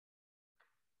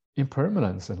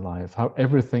impermanence in life, how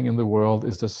everything in the world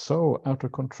is just so out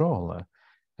of control.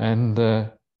 And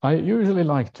I usually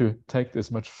like to take this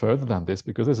much further than this,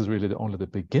 because this is really only the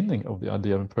beginning of the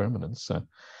idea of impermanence.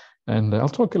 And I'll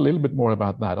talk a little bit more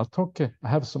about that. I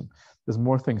have there's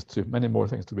many more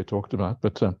things to be talked about,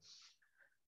 but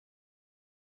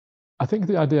I think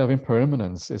the idea of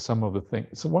impermanence is some of the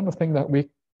things. So one of the things that we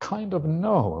kind of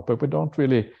know, but we don't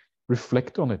really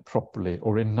reflect on it properly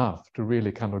or enough to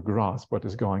really kind of grasp what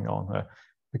is going on,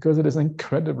 because it is an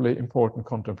incredibly important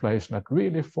contemplation that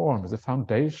really forms the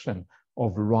foundation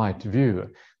of right view,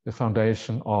 the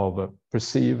foundation of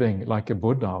perceiving like a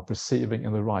Buddha, perceiving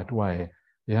in the right way,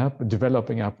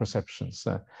 developing our perceptions.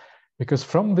 Because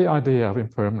from the idea of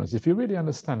impermanence, if you really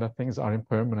understand that things are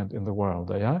impermanent in the world,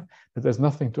 that there's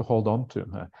nothing to hold on to,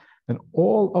 then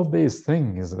all of these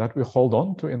things that we hold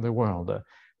on to in the world,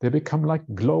 they become like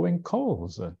glowing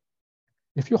coals.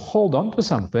 If you hold on to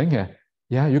something,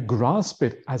 you grasp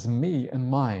it as me and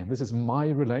mine. This is my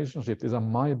relationship. These are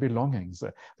my belongings.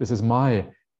 This is my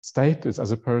status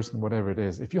as a person, whatever it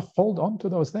is. If you hold on to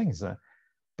those things,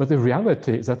 but the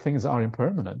reality is that things are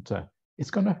impermanent,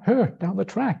 it's going to hurt down the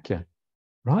track,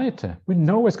 right? We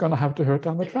know it's going to have to hurt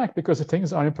down the track, because if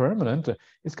things are impermanent,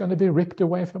 it's going to be ripped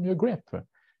away from your grip.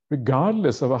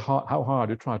 Regardless of how hard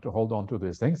you try to hold on to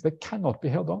these things, they cannot be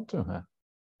held on to.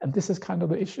 And this is kind of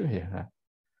the issue here.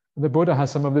 The Buddha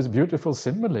has some of these beautiful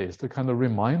similes to kind of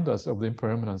remind us of the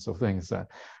impermanence of things.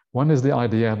 One is the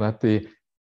idea that the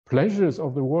pleasures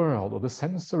of the world, or the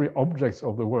sensory objects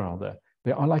of the world,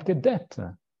 they are like a debt.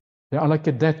 They are like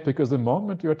a debt because the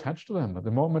moment you attach to them,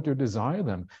 the moment you desire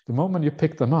them, the moment you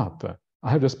pick them up.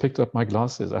 I have just picked up my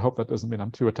glasses. I hope that doesn't mean I'm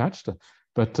too attached,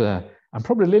 but I'm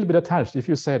probably a little bit attached. If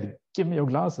you said, give me your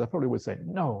glasses, I probably would say,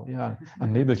 no, I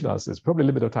need the glasses. Probably a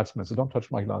little bit of attachment, so don't touch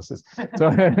my glasses.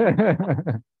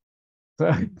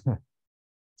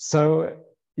 So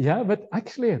but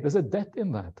actually there's a debt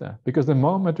in that, because the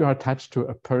moment you are attached to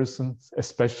a person,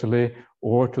 especially,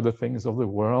 or to the things of the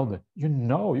world, you're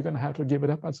going to have to give it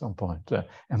up at some point.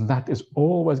 And that is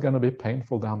always going to be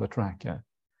painful down the track.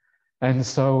 And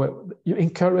so you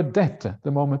incur a debt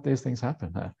the moment these things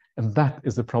happen. And that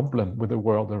is the problem with the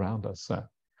world around us.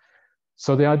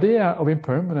 So the idea of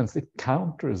impermanence, it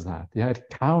counters that. It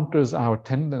counters our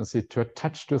tendency to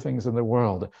attach to things in the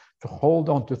world, to hold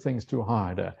on to things too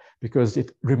hard, because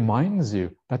it reminds you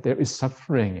that there is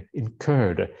suffering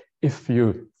incurred if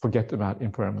you forget about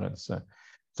impermanence.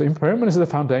 So impermanence is the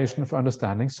foundation for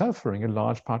understanding suffering, a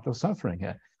large part of suffering.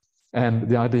 And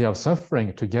the idea of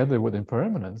suffering together with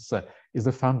impermanence is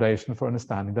the foundation for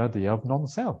understanding the idea of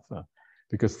non-self.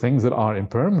 Because things that are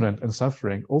impermanent and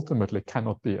suffering ultimately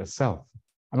cannot be a self.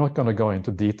 I'm not going to go into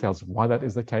details why that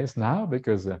is the case now,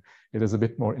 because it is a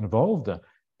bit more involved,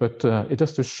 but it's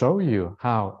just to show you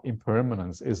how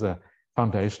impermanence is a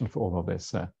foundation for all of this.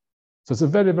 So it's a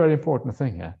very, very important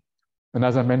thing. And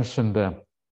as I mentioned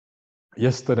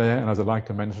yesterday, and as I like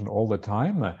to mention all the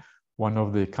time, one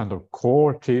of the kind of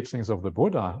core teachings of the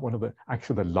Buddha,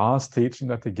 actually the last teaching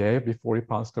that he gave before he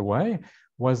passed away,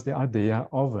 was the idea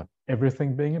of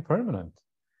everything being impermanent.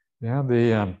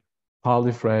 The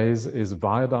Pali phrase is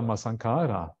Vaya Dhamma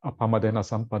Sankara, Apamadena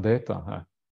Sampadeta.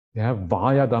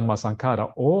 Vaya Dhamma Sankara,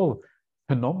 all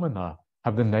phenomena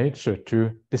have the nature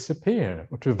to disappear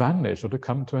or to vanish or to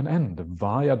come to an end.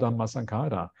 Vaya Dhamma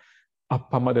Sankara,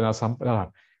 Apamadena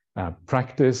Sampadeta.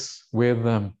 Practice with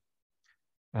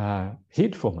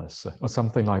heedfulness or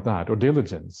something like that, or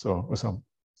diligence, or some,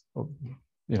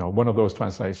 one of those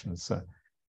translations.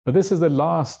 But this is the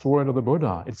last word of the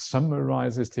Buddha. It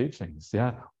summarizes teachings.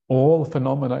 All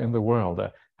phenomena in the world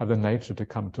have the nature to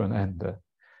come to an end.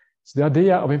 So the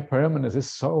idea of impermanence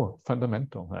is so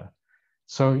fundamental.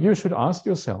 So you should ask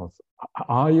yourself,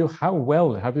 how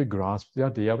well have you grasped the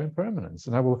idea of impermanence?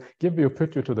 And I will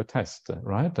put you to the test,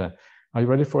 right? Are you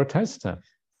ready for a test?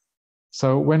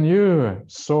 So when you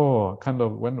saw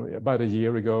about a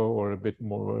year ago, or a bit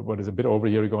more, a bit over a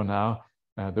year ago now,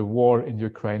 the war in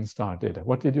Ukraine started,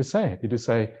 what did you say? Did you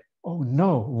say, oh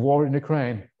no, war in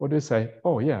Ukraine? Or did you say,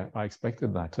 oh yeah, I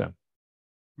expected that?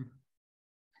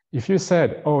 If you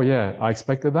said, oh yeah, I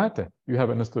expected that, you have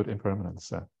understood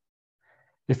impermanence.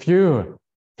 If you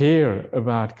hear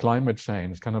about climate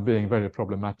change kind of being very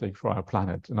problematic for our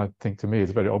planet, and I think to me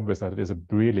it's very obvious that it is a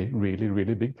really, really,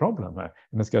 really big problem,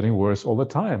 and it's getting worse all the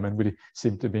time, and we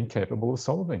seem to be incapable of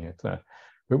solving it.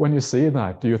 But when you see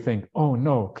that, do you think, oh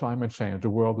no, climate change, the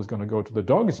world is going to go to the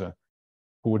dogs?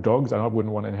 Poor dogs, I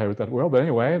wouldn't want to inherit that world, but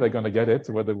anyway, they're going to get it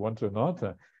whether they want to or not.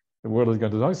 The world is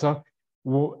going to die. So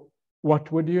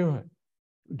what would you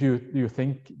do? You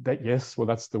think that yes, well,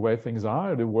 that's the way things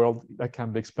are, the world that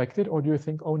can be expected, or do you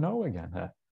think, oh no,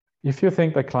 again? If you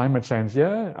think that climate change,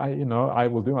 yeah, I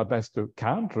will do my best to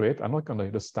counter it. I'm not going to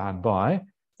just stand by,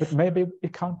 but maybe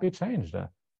it can't be changed.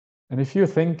 And if you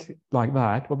think like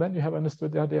that, well, then you have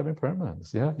understood the idea of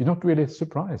impermanence. Yeah, you're not really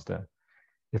surprised.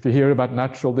 If you hear about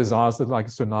natural disasters like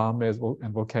tsunamis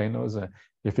and volcanoes,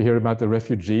 if you hear about the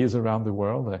refugees around the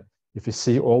world, if you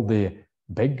see all the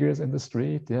beggars in the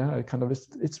street, yeah,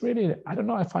 it's really, I don't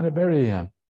know, I find it very,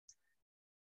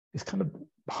 it's kind of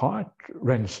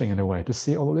heart-wrenching in a way to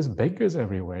see all of these beggars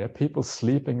everywhere, people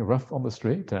sleeping rough on the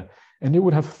street. And you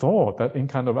would have thought that in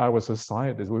kind of our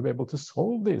societies, we'd be able to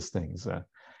solve these things.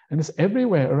 And it's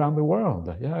everywhere around the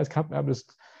world. Yeah,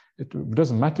 it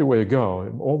doesn't matter where you go,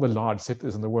 in all the large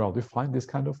cities in the world, you find these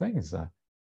kind of things.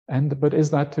 But is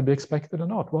that to be expected or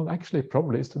not? Well, actually, it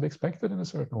probably is to be expected in a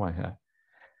certain way here.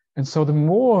 And so the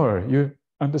more you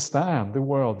understand the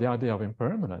world, the idea of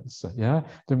impermanence, yeah,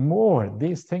 the more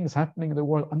these things happening in the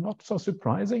world are not so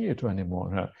surprising you to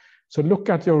anymore. So look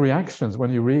at your reactions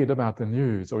when you read about the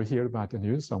news or hear about the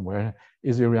news somewhere.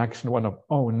 Is your reaction one of,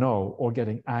 oh no, or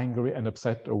getting angry and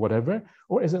upset or whatever?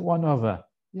 Or is it one of,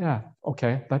 yeah,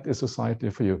 okay, that is society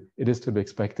for you. It is to be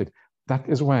expected. That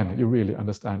is when you really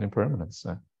understand impermanence.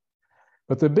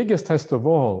 But the biggest test of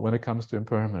all when it comes to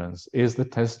impermanence is the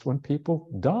test when people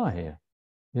die.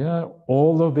 Yeah,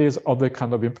 all of these other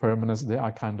kind of impermanence, they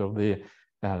are kind of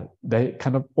they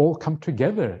kind of all come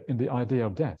together in the idea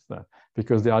of death,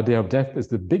 because the idea of death is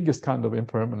the biggest kind of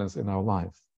impermanence in our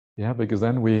life. Yeah, because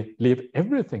then we leave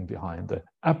everything behind,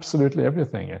 absolutely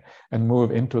everything, and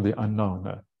move into the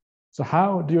unknown. So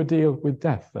how do you deal with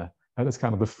death? That is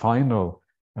kind of the final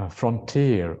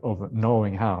frontier of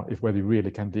knowing whether you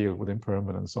really can deal with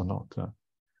impermanence or not.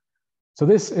 So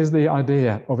this is the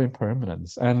idea of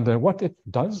impermanence and what it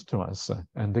does to us,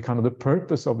 and the kind of the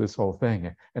purpose of this whole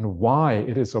thing, and why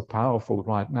it is so powerful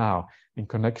right now in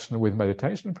connection with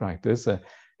meditation practice,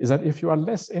 is that if you are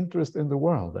less interested in the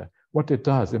world, what it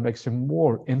does, it makes you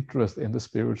more interested in the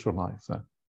spiritual life.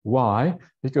 Why?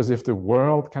 Because if the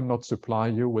world cannot supply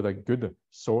you with a good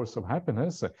source of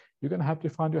happiness, you're going to have to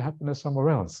find your happiness somewhere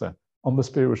else, on the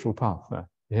spiritual path.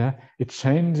 Yeah, it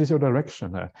changes your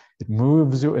direction. It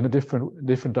moves you in a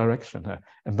different direction.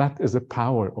 And that is the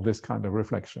power of this kind of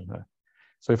reflection.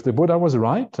 So if the Buddha was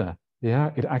right,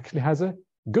 yeah, it actually has a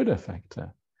good effect.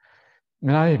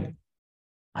 And I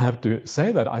have to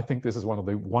say that I think this is one of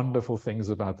the wonderful things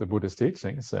about the Buddhist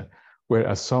teachings,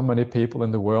 whereas so many people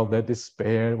in the world, they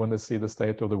despair when they see the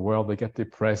state of the world, they get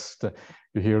depressed.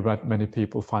 You hear about many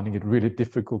people finding it really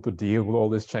difficult to deal with all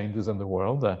these changes in the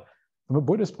world. From a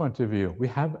Buddhist point of view, we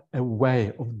have a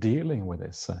way of dealing with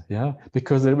this, yeah,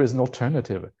 because there is an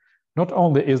alternative. Not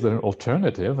only is there an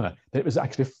alternative, there is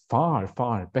actually far,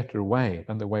 far better way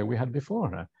than the way we had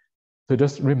before. So it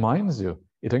just reminds you,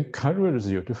 it encourages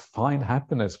you to find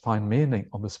happiness, find meaning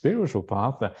on the spiritual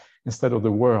path instead of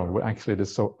the world where actually it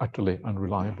is so utterly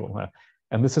unreliable.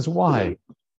 And this is why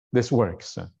this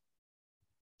works.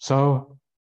 So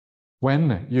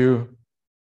when you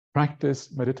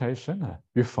practice meditation,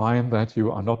 you find that you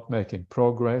are not making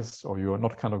progress, or you are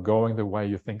not kind of going the way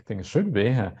you think things should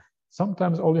be.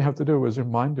 Sometimes all you have to do is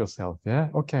remind yourself, yeah,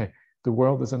 okay, the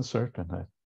world is uncertain.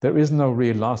 There is no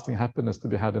real lasting happiness to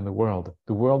be had in the world.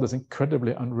 The world is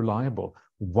incredibly unreliable.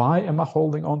 Why am I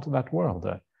holding on to that world?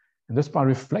 And just by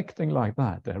reflecting like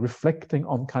that, reflecting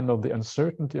on kind of the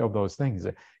uncertainty of those things,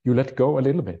 you let go a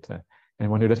little bit.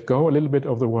 And when you let go a little bit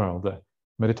of the world,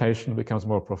 meditation becomes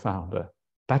more profound.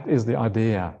 That is the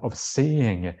idea of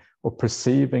seeing or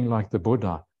perceiving like the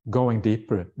Buddha, going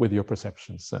deeper with your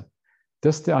perceptions.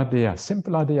 Just the idea,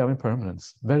 simple idea of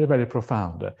impermanence, very, very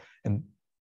profound, and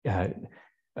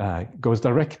goes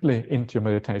directly into your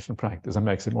meditation practice and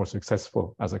makes it more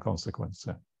successful as a consequence.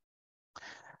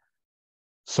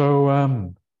 So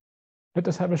let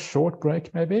us have a short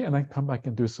break maybe, and then come back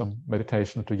and do some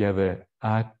meditation together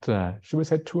at, should we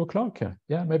say 2 o'clock?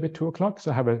 Yeah, maybe 2 o'clock.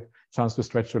 So have a chance to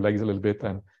stretch your legs a little bit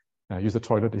and use the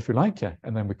toilet if you like,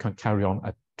 and then we can carry on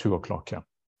at 2 o'clock.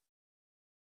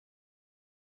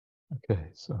 Okay,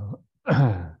 so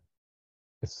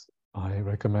it's I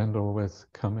recommend always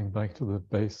coming back to the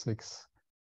basics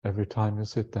every time you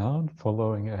sit down,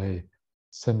 following a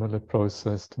similar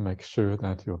process to make sure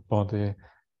that your body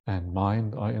and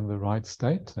mind are in the right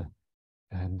state.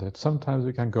 And that sometimes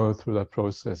we can go through that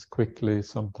process quickly,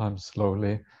 sometimes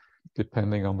slowly,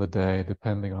 depending on the day,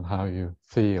 depending on how you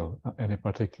feel at any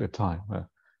particular time.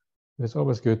 It's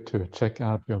always good to check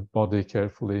out your body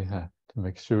carefully to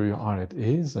make sure you are at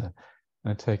ease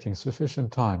and taking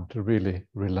sufficient time to really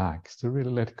relax, to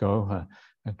really let go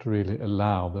and to really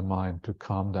allow the mind to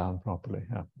calm down properly.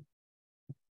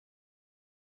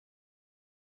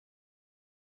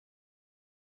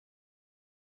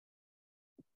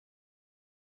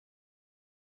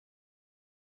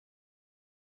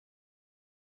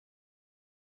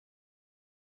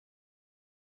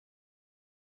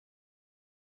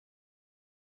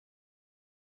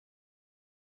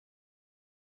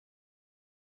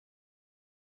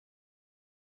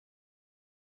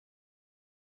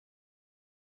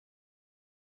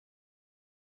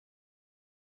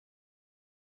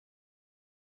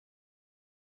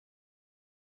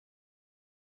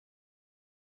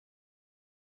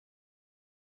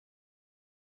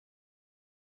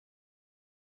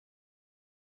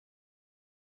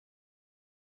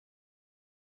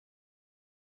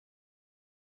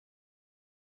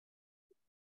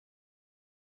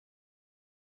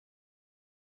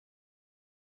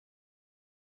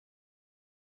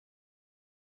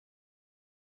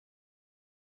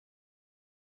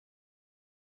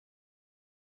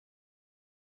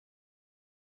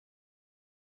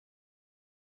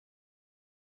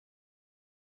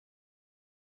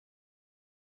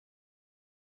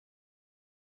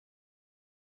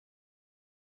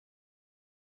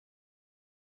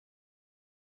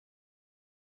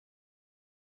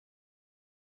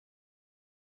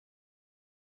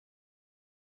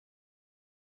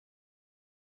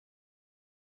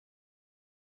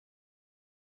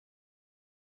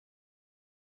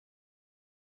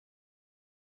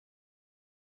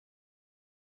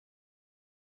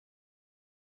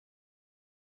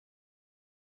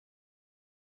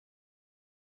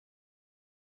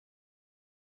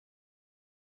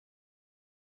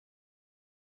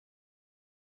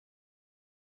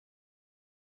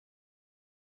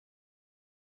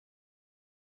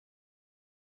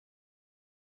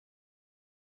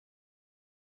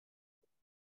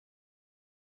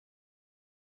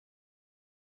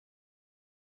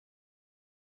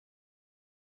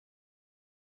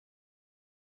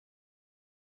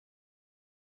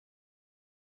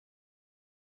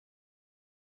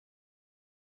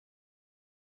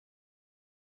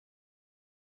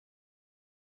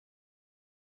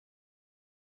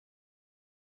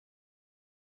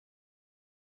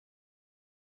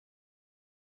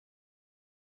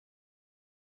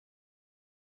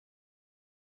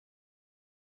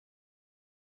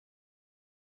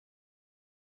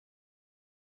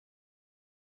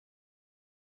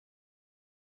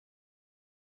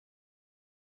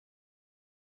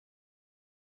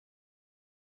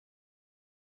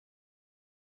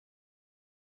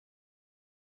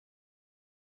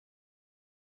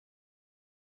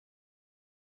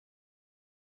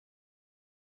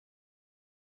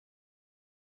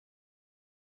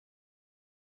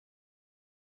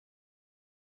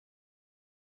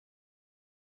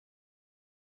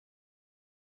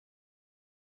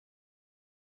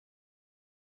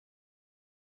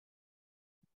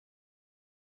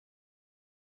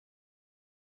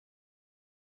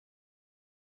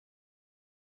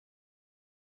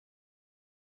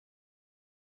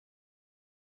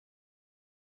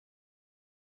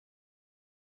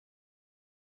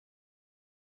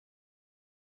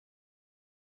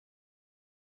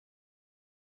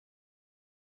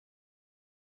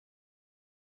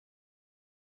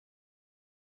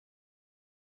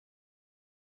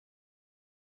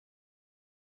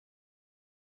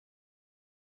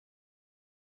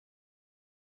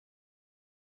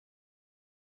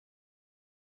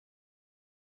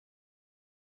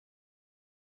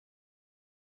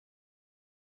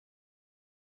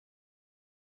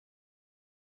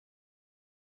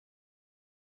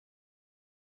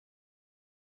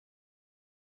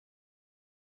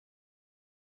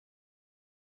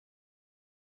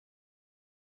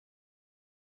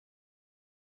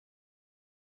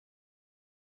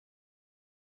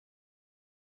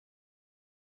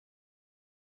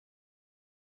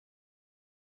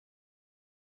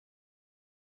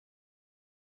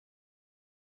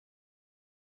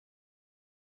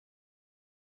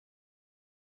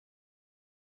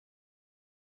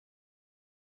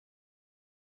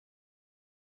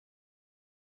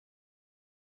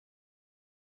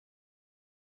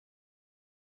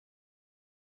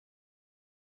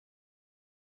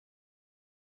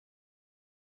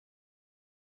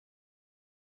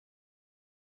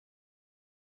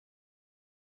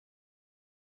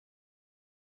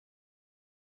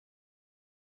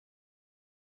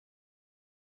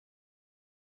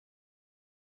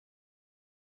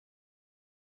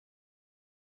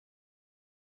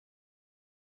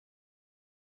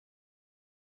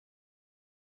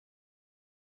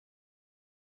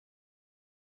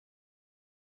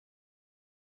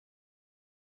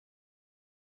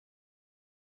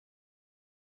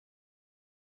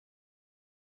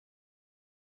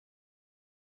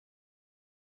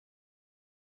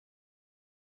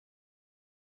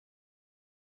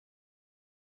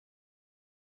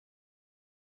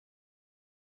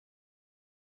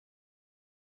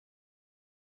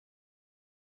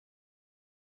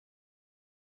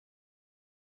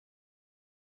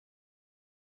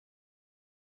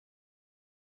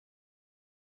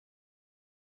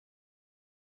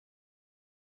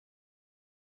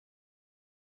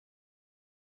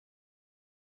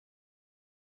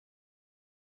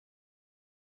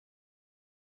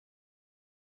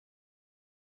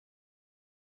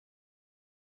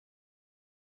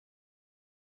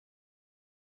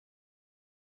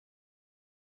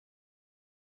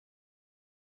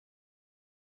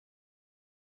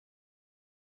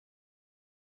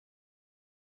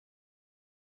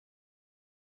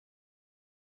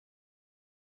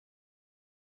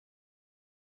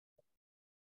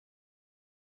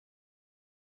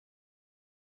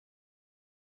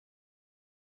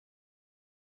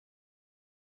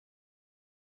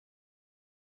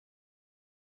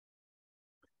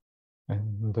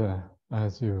 And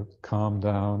as you calm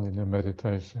down in your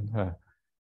meditation,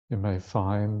 you may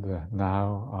find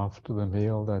now after the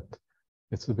meal that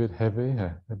it's a bit heavy,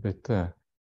 a bit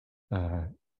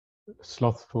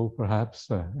slothful perhaps,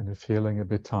 and you're feeling a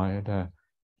bit tired.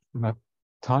 And at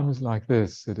times like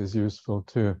this, it is useful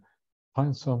to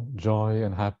find some joy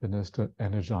and happiness to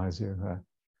energize you.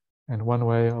 And one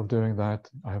way of doing that,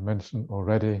 I have mentioned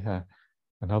already,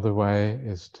 another way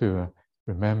is to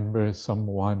remember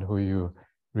someone who you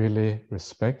really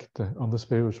respect on the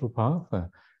spiritual path,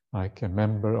 like a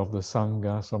member of the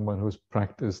Sangha, someone who's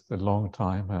practiced a long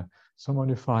time, someone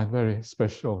you find very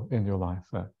special in your life.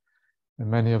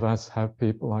 And many of us have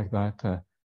people like that.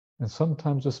 And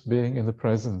sometimes just being in the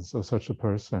presence of such a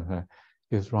person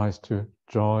gives rise to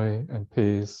joy and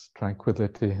peace,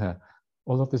 tranquility,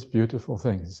 all of these beautiful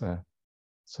things.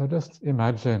 So just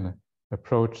imagine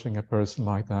approaching a person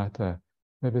like that,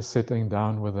 maybe sitting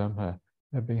down with them,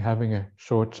 maybe having a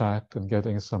short chat and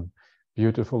getting some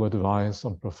beautiful advice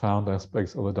on profound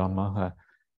aspects of the Dhamma,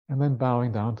 and then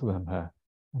bowing down to them,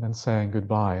 and then saying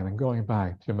goodbye, and then going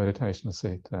back to your meditation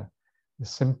seat. The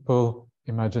simple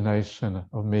imagination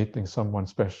of meeting someone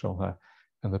special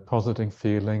and the positive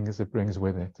feelings it brings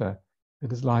with it.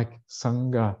 It is like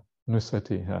Sangha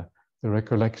Nusati, the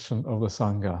recollection of the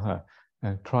Sangha,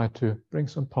 and try to bring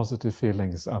some positive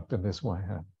feelings up in this way.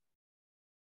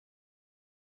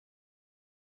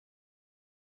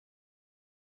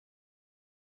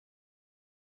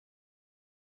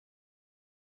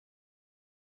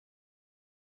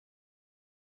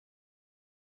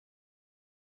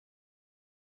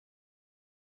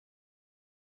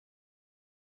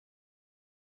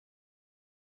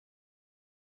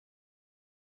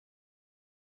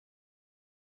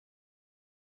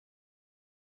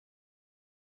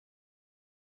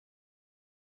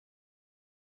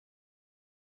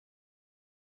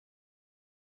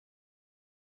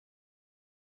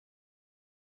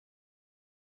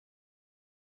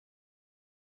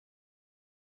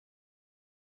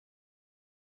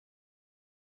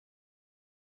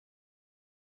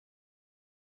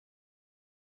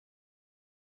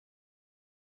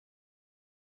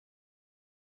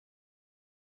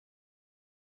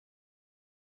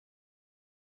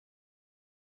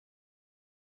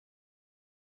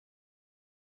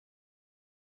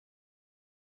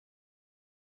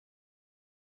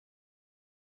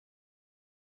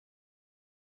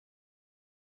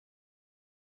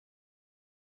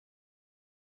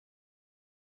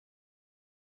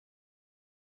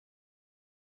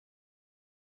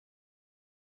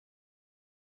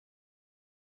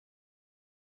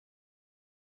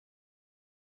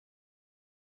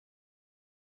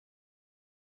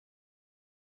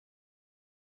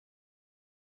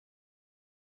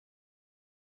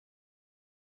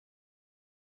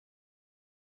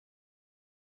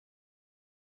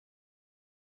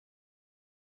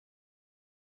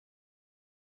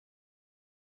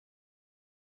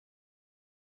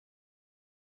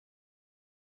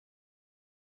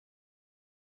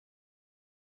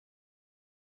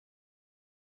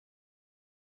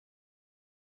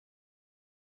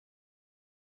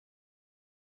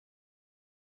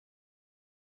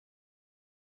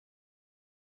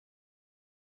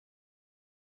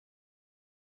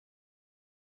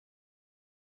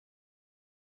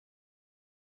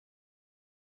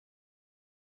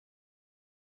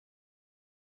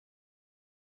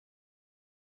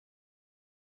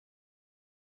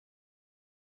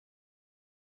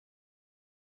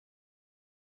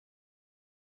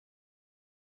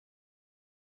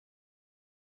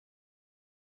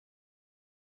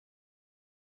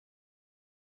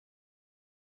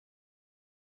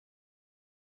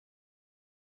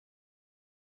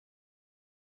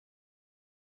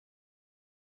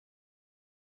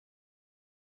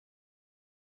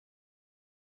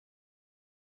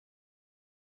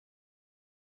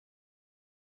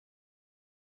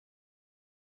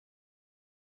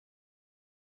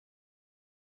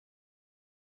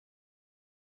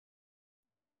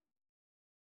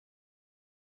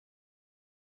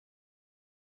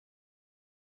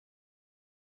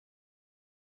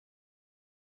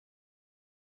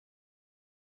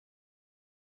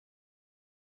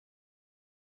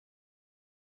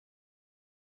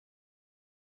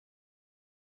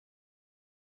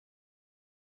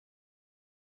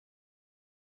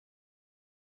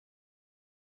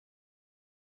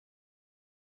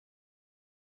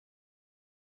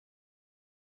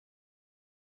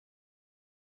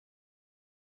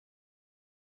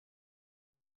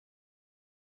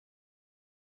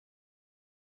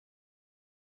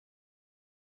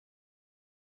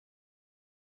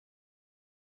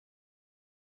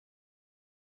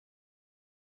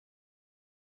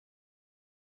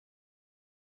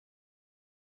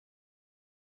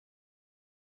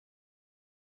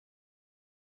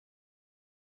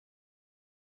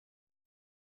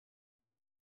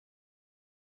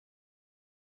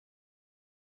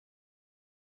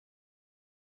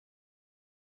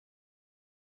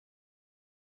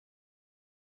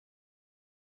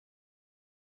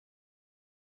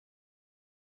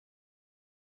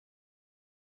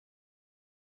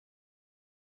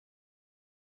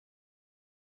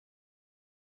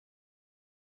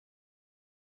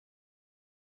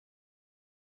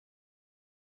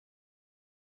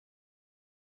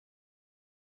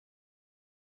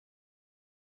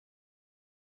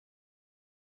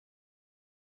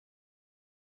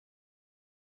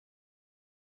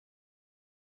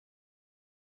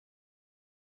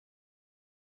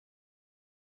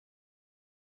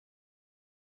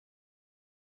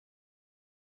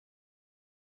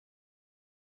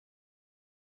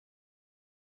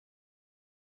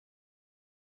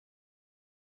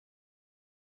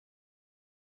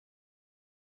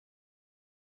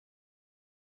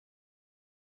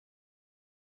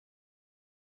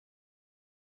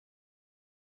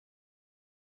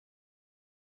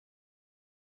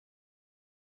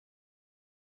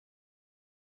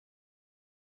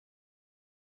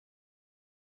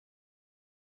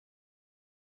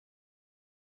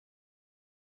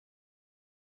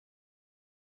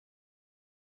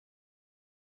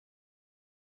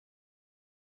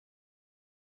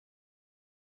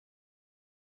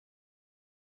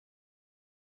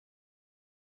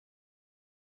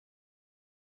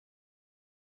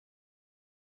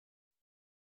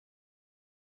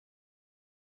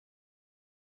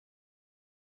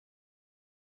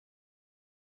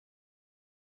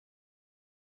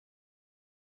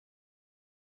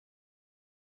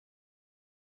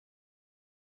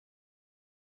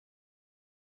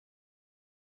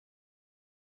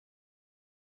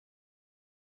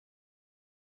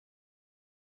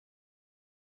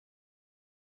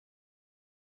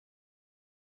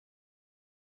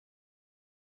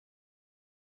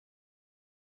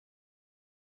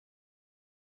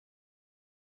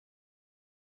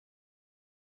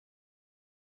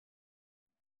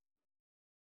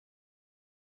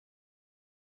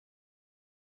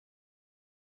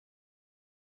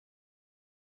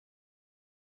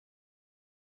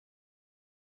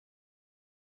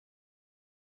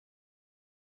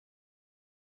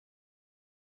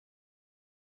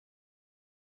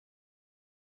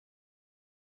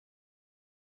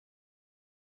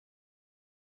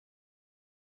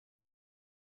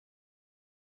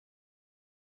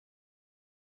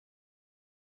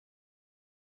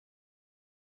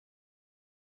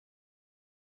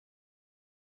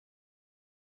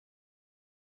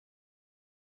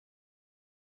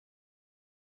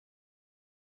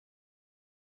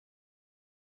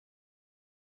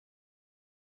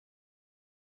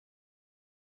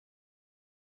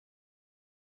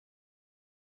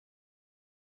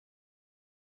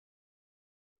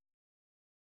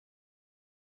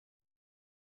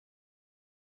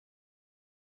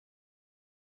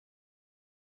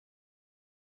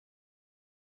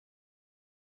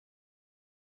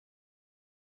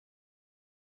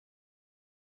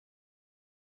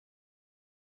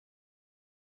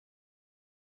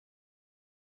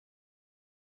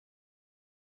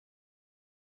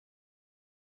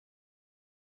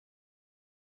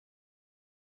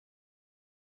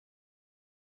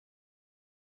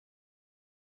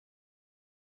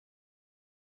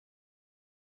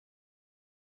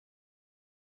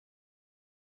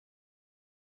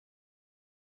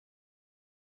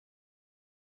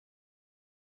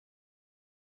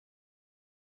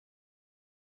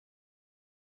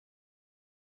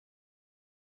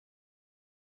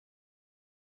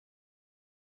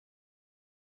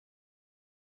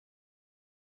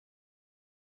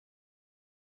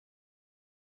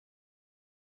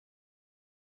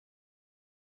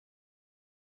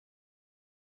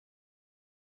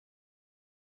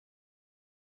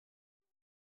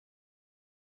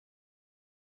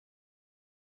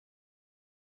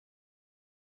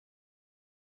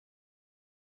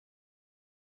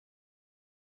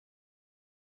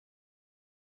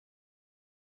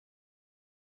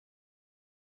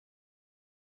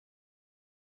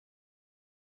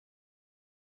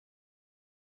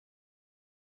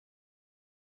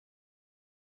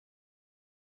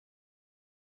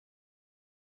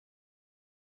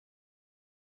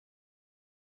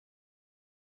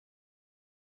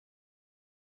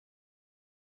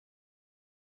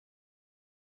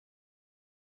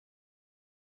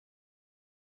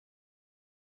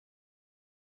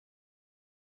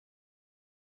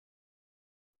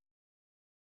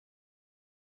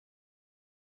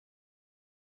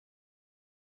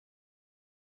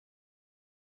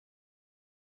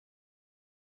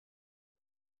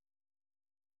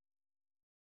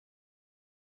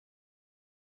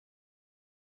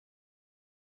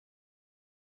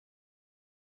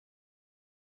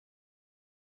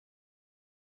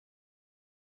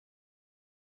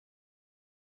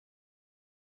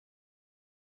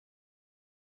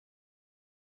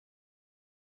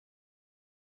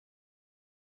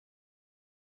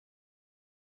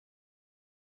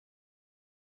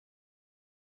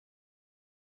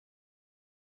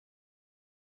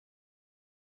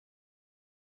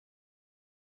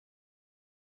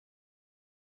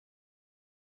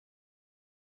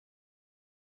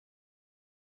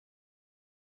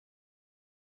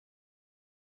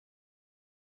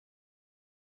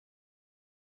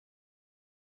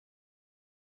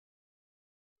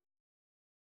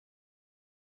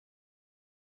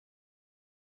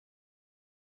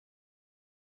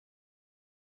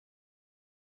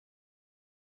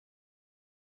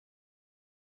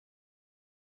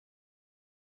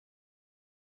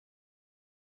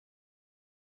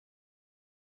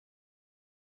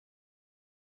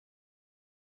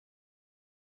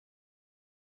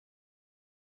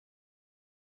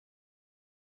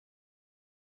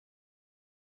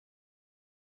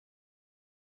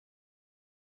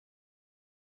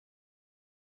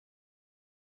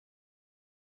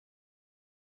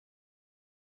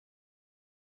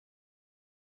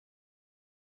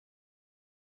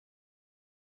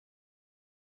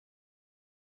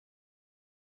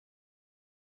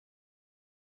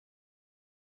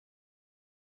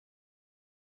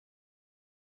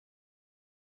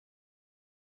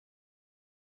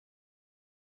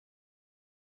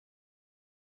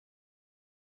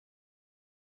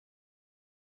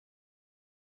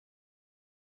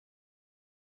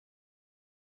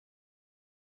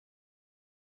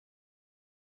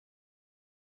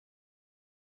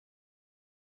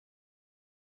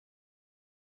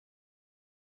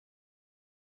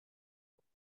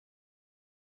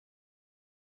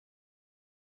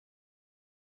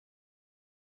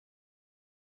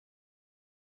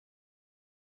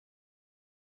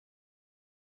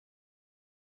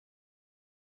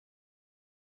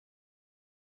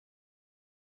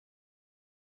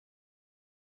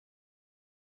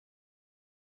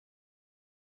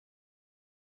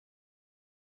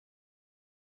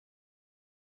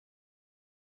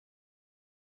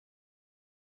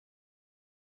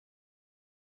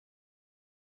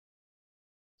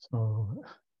 So,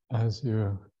 as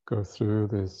you go through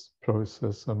this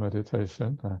process of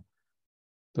meditation,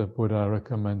 the Buddha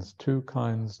recommends two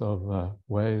kinds of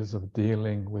ways of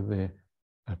dealing with the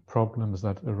problems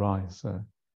that arise.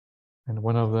 And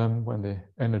one of them, when the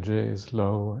energy is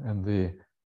low and the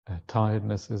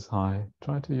tiredness is high,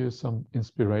 try to use some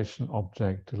inspiration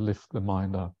object to lift the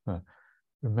mind up.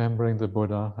 Remembering the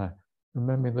Buddha,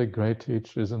 remembering the great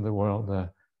teachers in the world,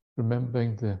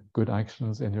 remembering the good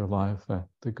actions in your life,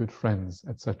 the good friends,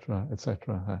 etc.,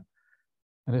 etc.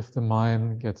 And if the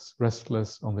mind gets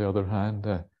restless, on the other hand,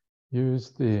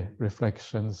 use the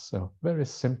reflections, so very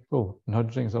simple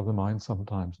nudgings of the mind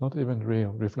sometimes, not even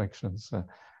real reflections,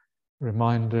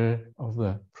 reminder of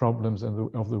the problems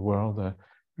of the world,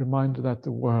 reminder that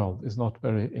the world is not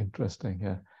very interesting.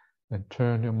 Then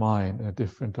turn your mind in a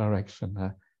different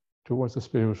direction towards the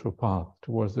spiritual path,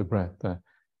 towards the breath,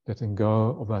 letting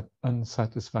go of that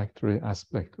unsatisfactory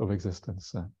aspect of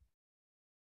existence.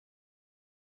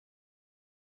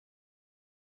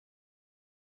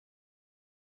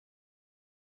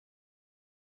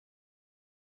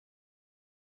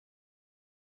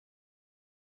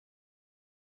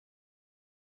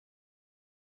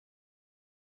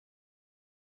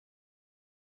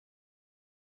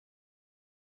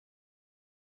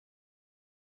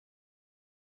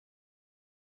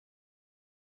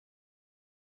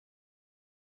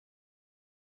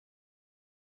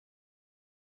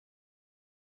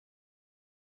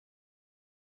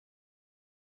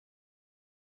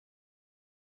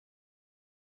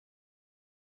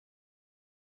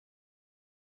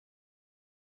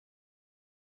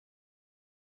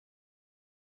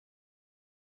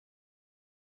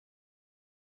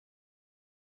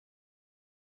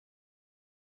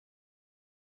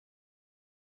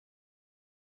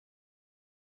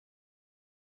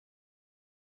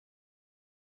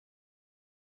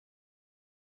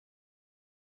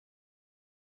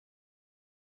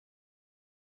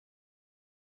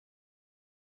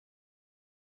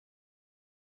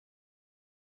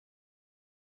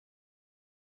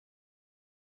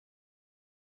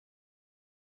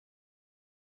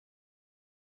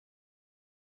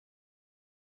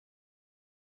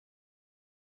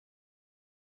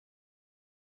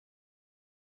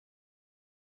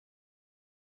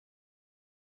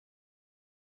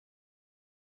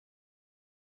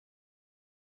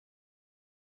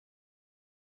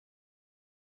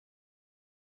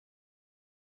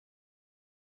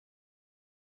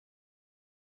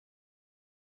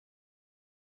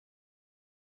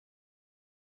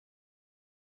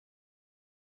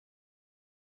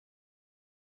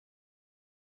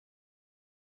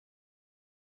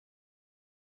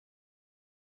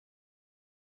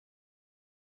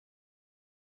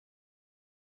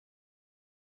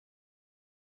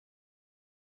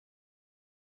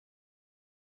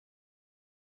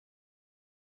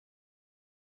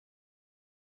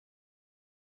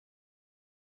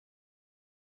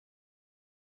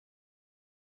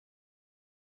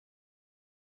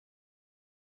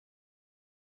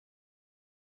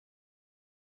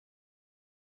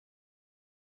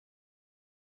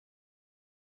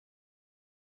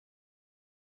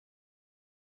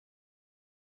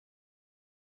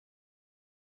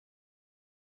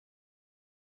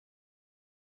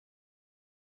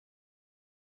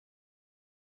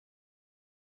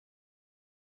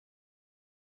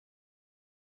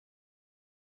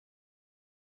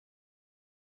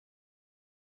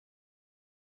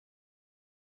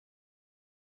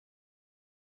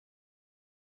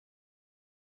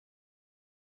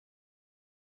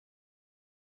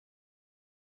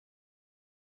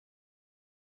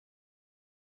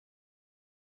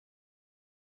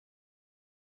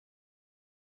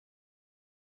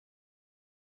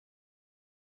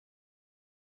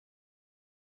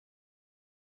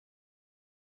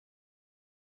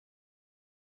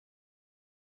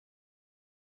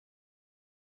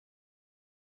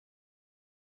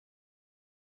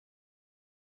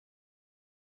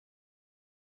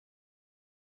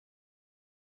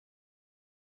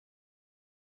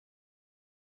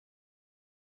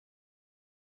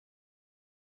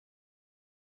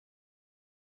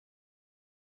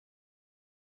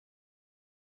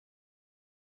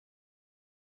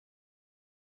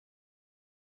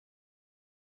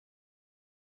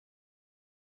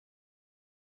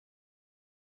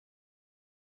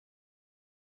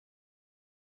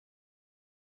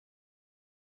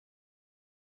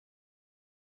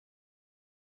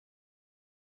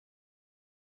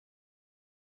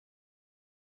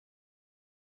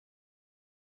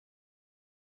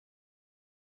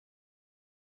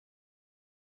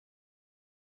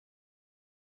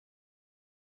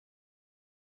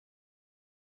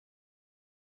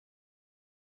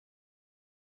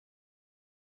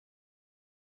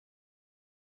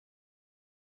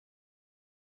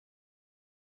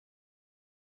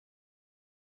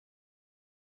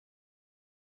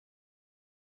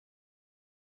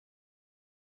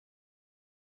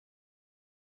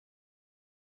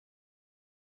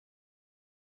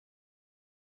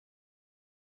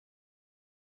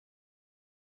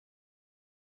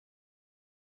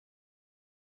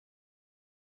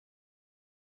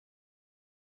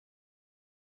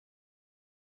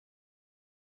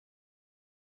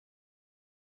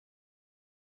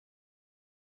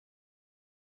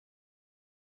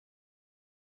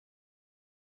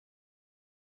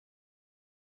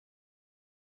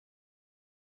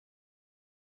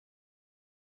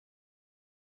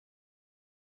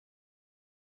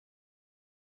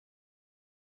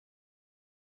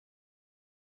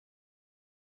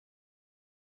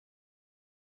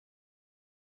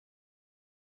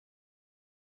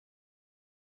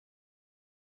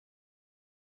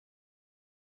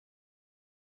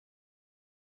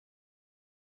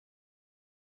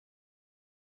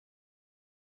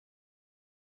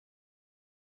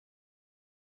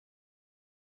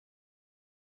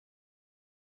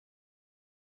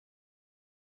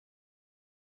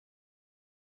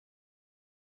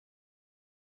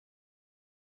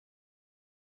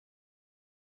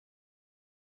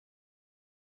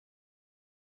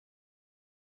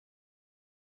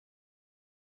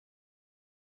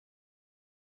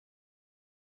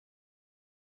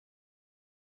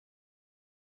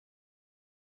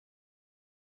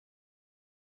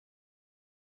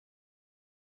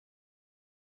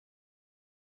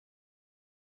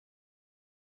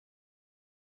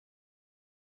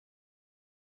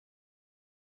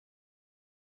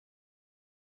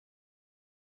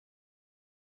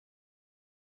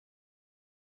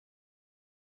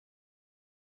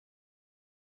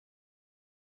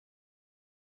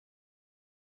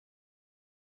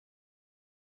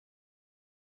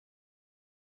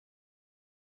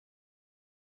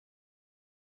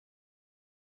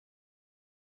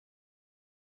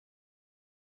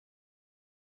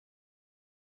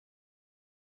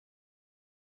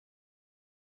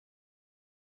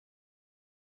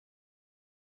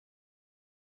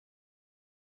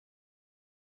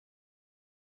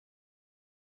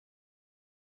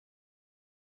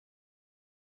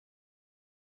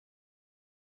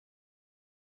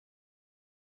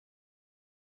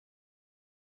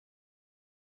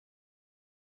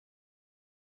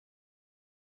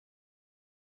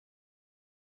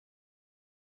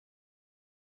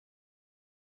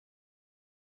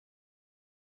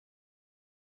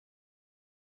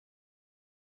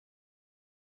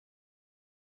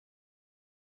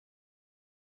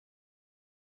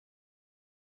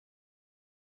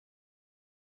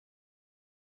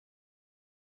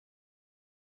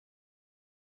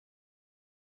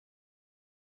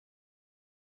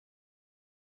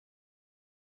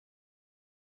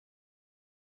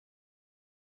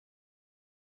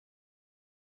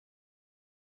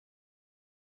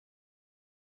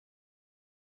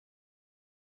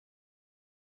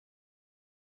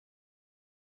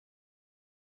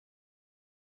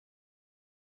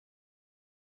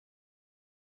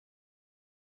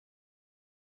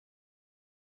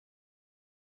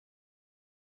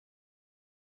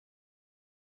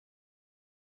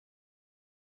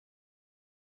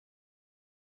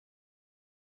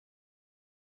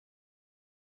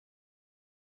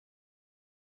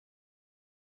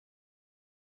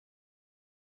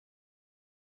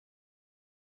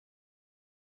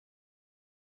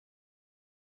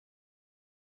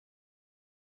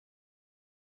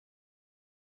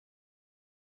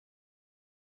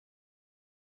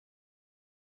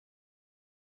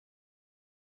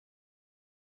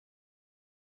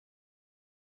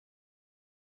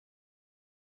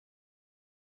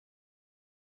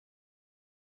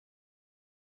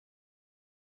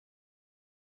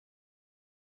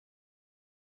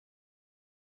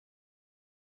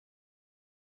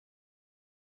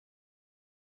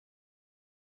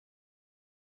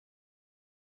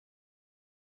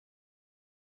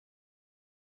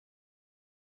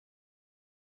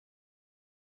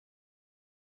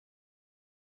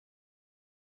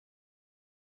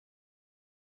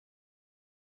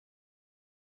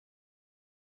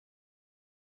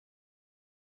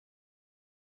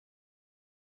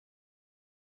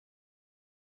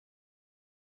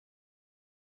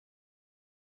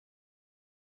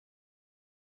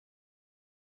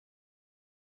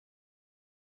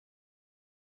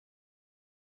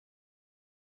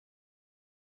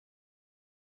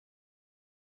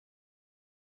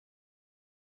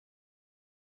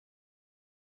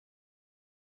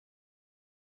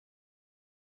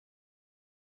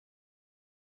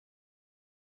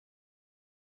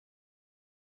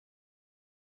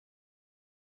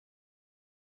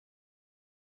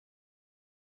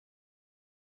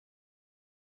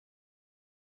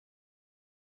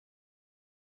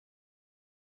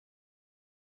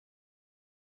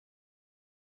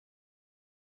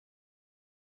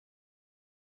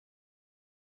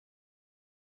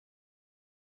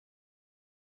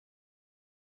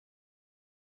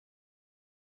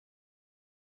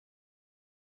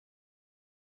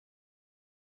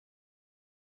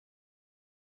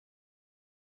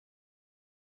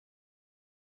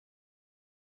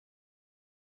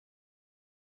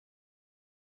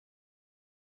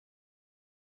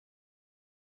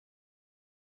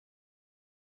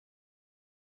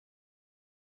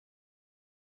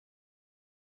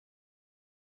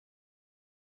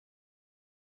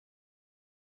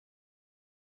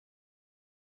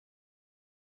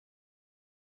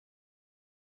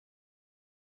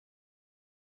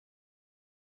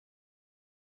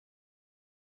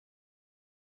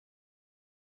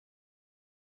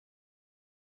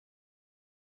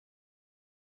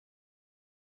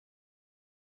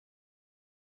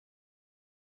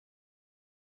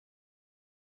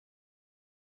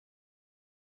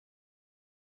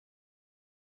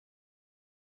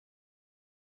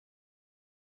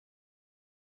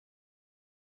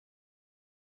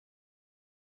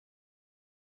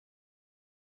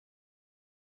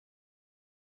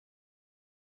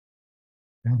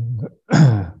 And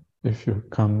if you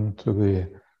come to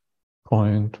the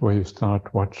point where you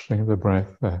start watching the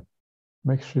breath,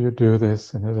 make sure you do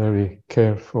this in a very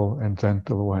careful and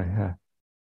gentle way.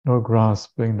 No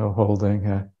grasping, no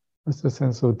holding. Just a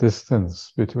sense of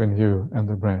distance between you and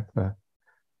the breath.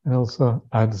 And also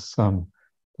add some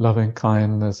loving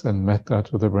kindness and metta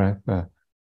to the breath.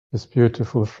 This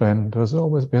beautiful friend who has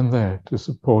always been there to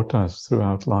support us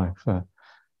throughout life.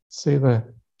 See the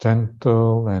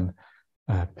gentle and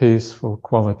peaceful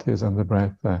qualities in the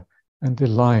breath and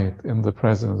delight in the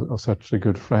presence of such a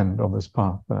good friend on this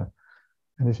path.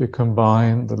 And if you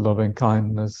combine the loving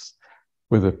kindness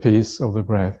with the peace of the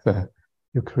breath,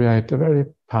 you create a very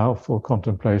powerful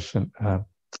contemplation,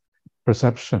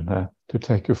 perception to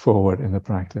take you forward in the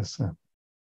practice.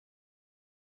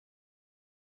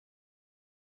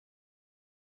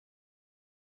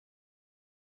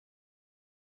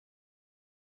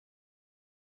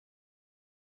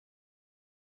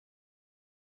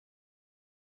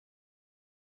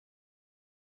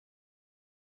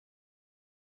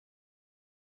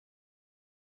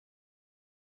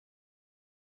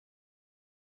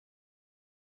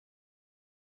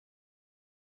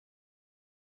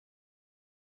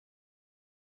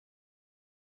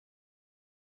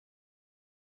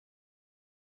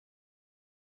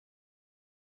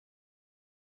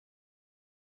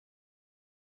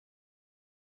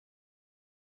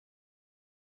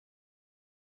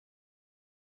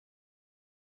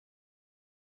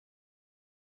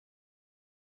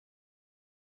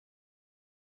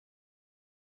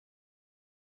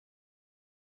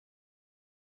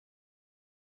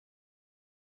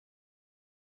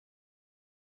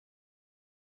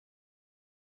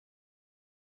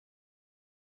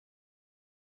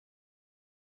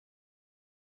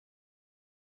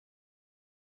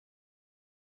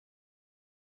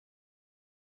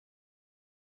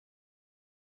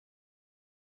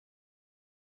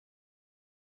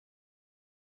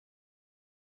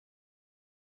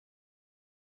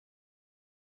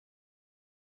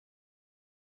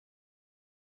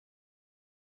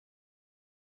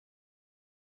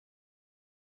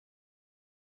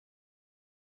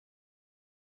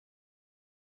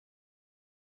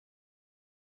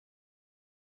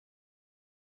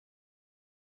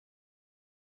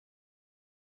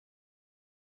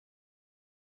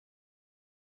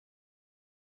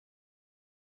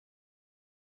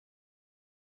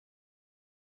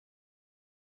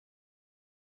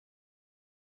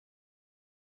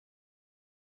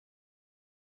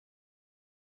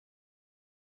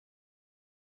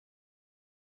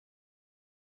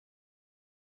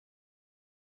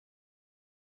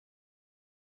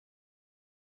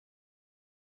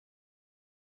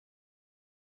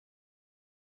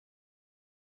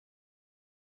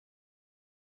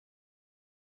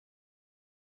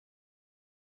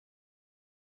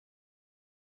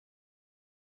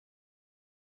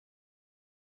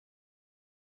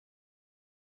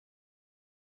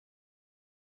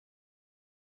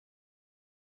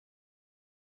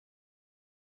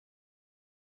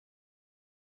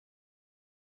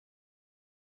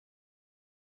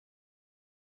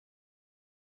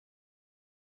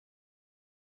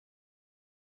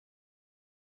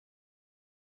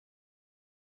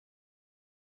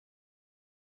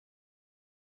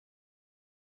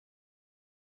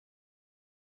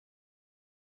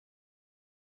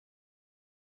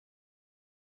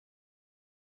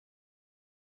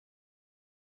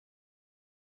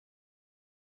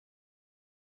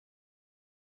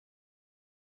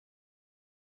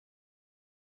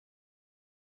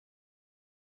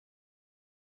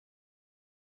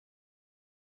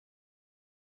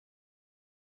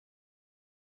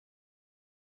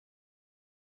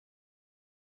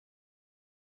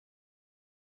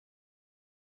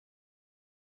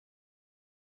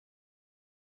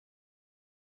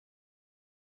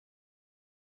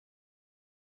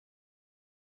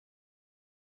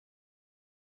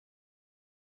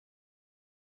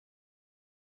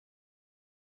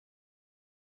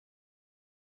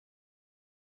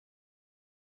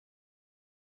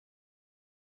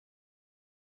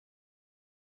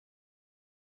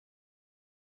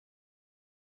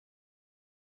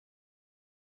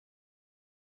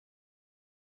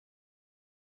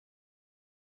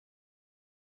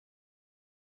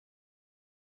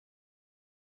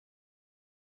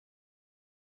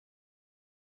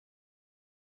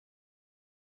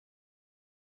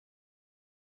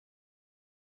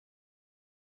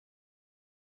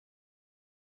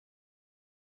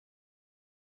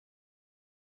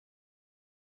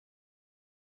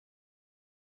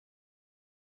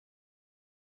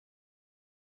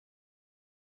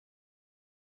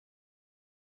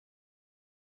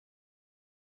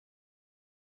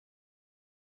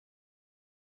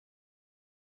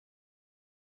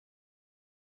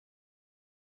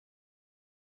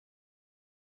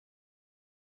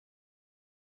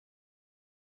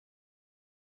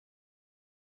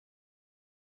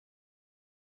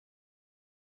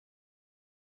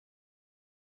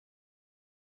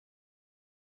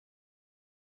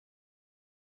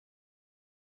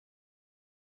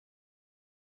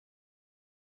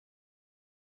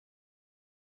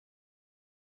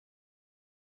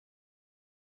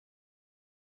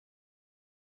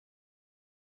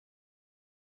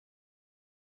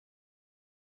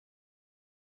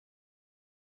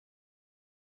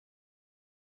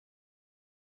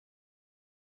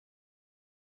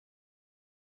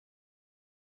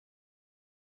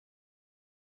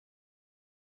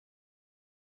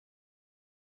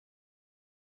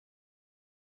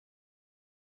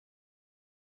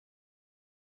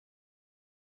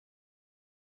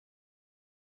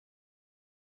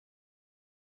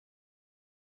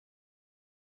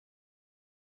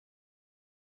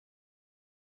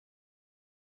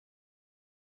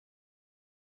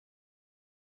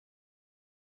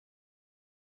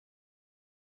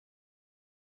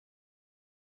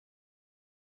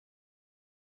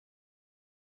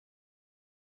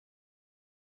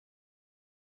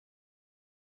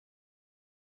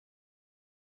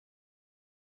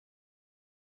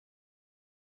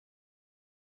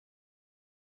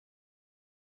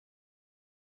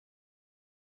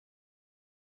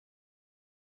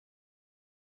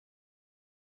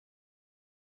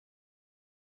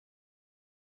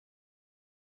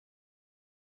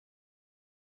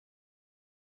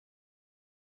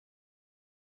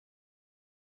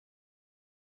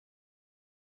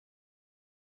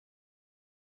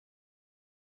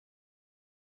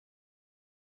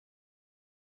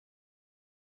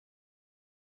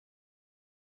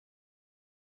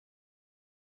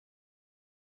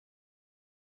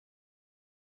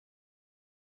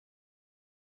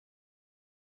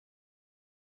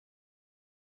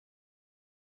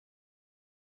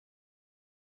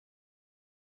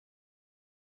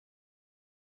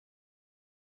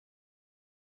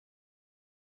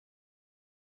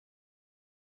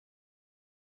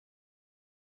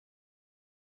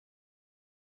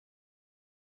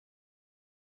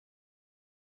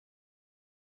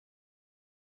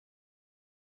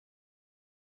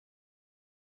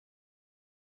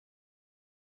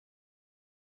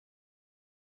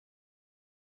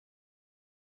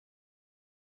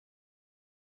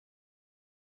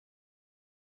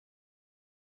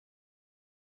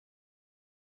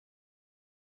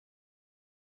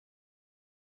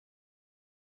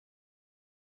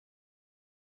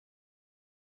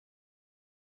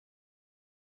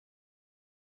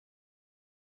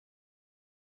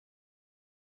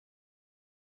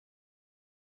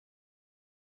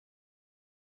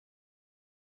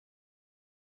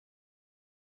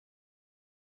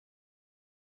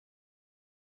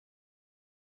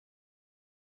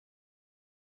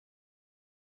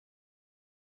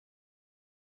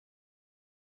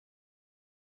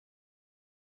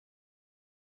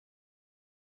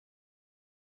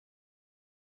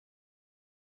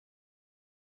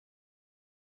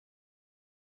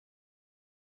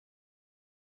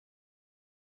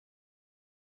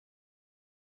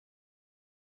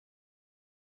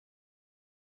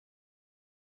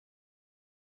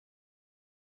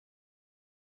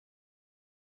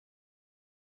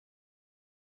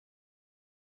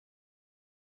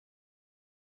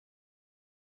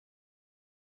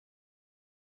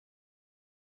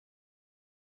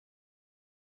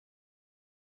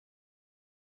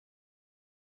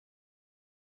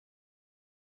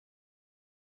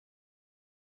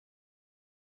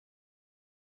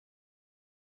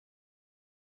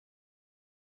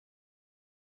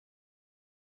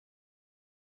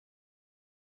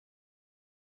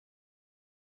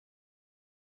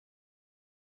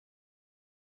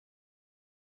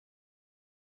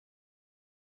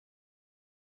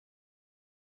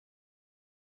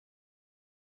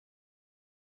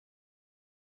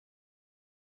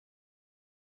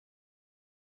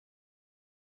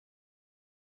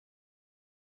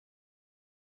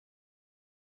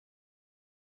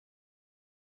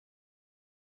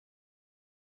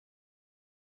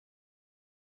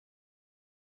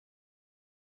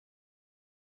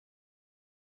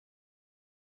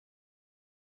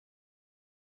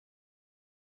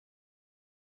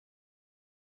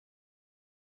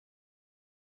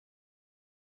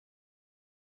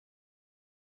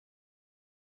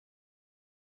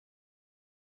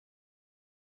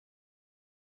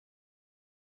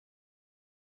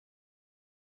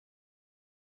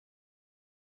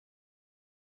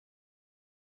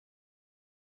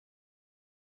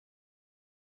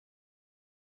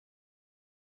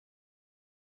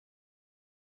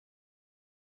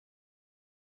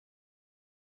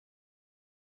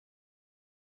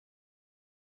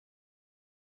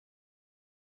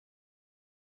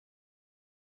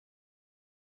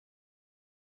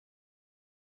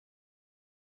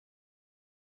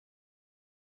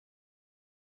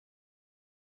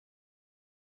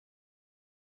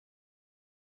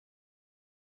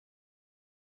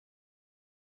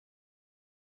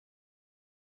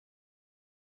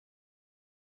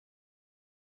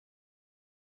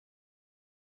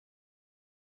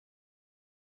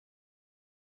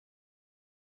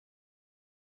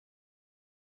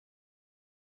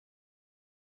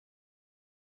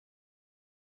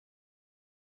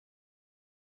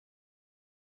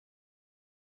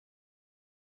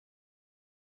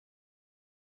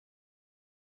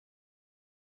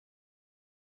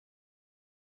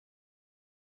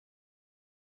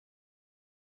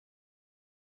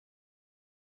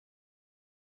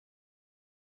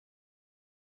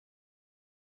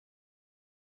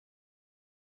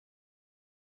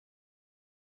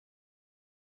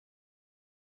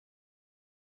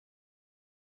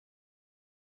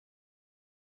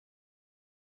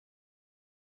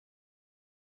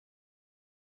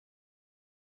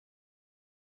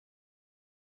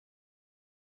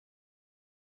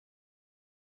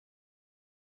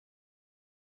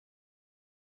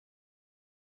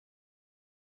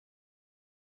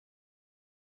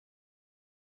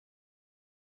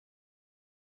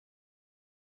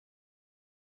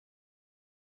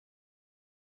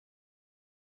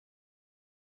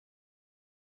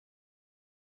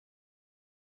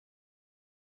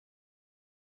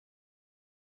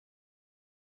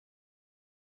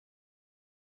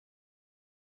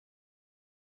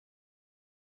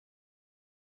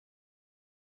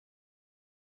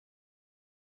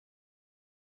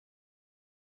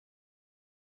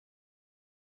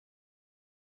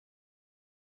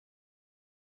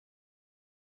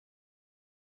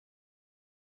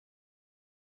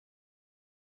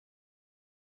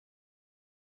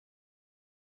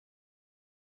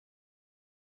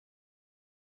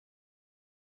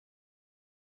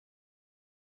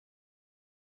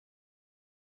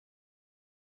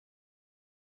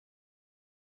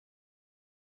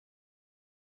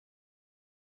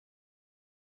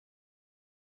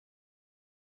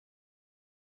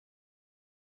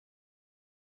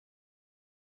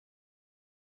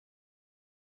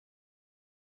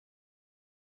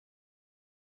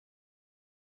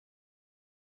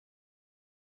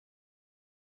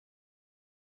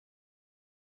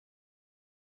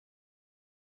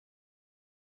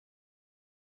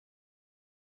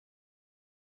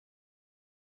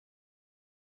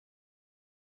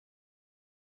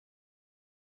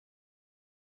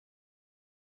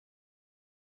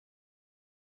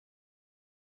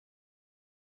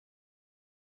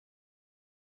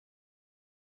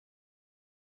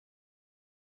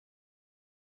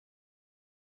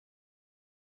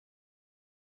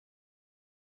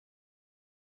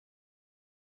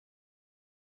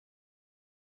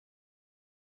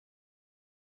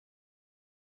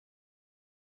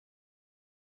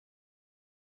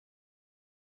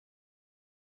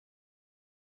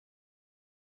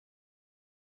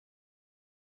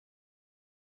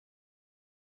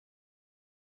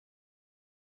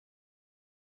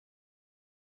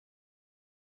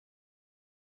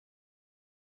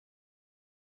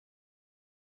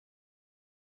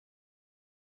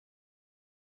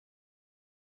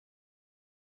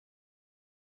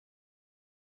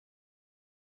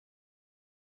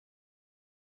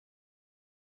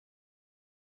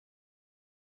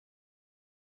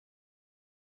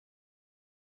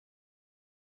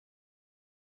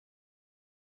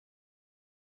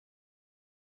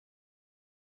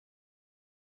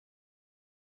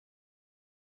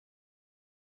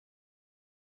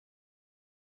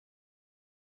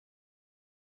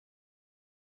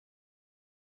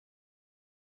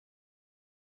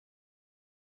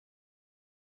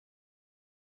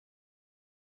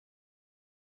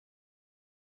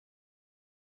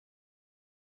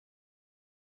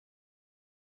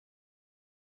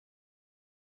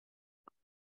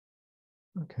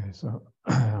 Okay, so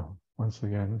once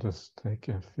again, just take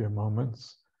a few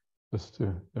moments just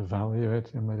to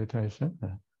evaluate your meditation.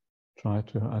 Try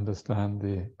to understand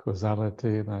the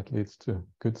causality that leads to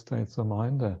good states of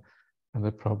mind and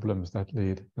the problems that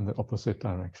lead in the opposite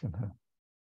direction.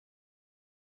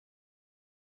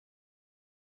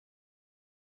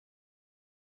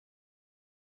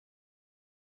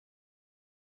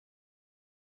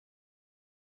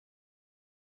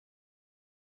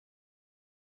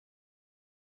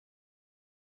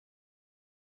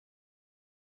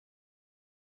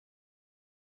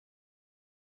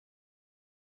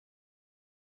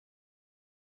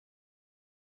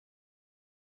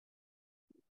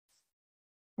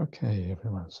 Okay,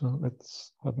 everyone. So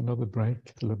let's have another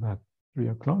break till about 3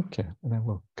 o'clock, and then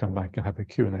we'll come back and have a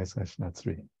Q&A session at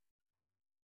 3.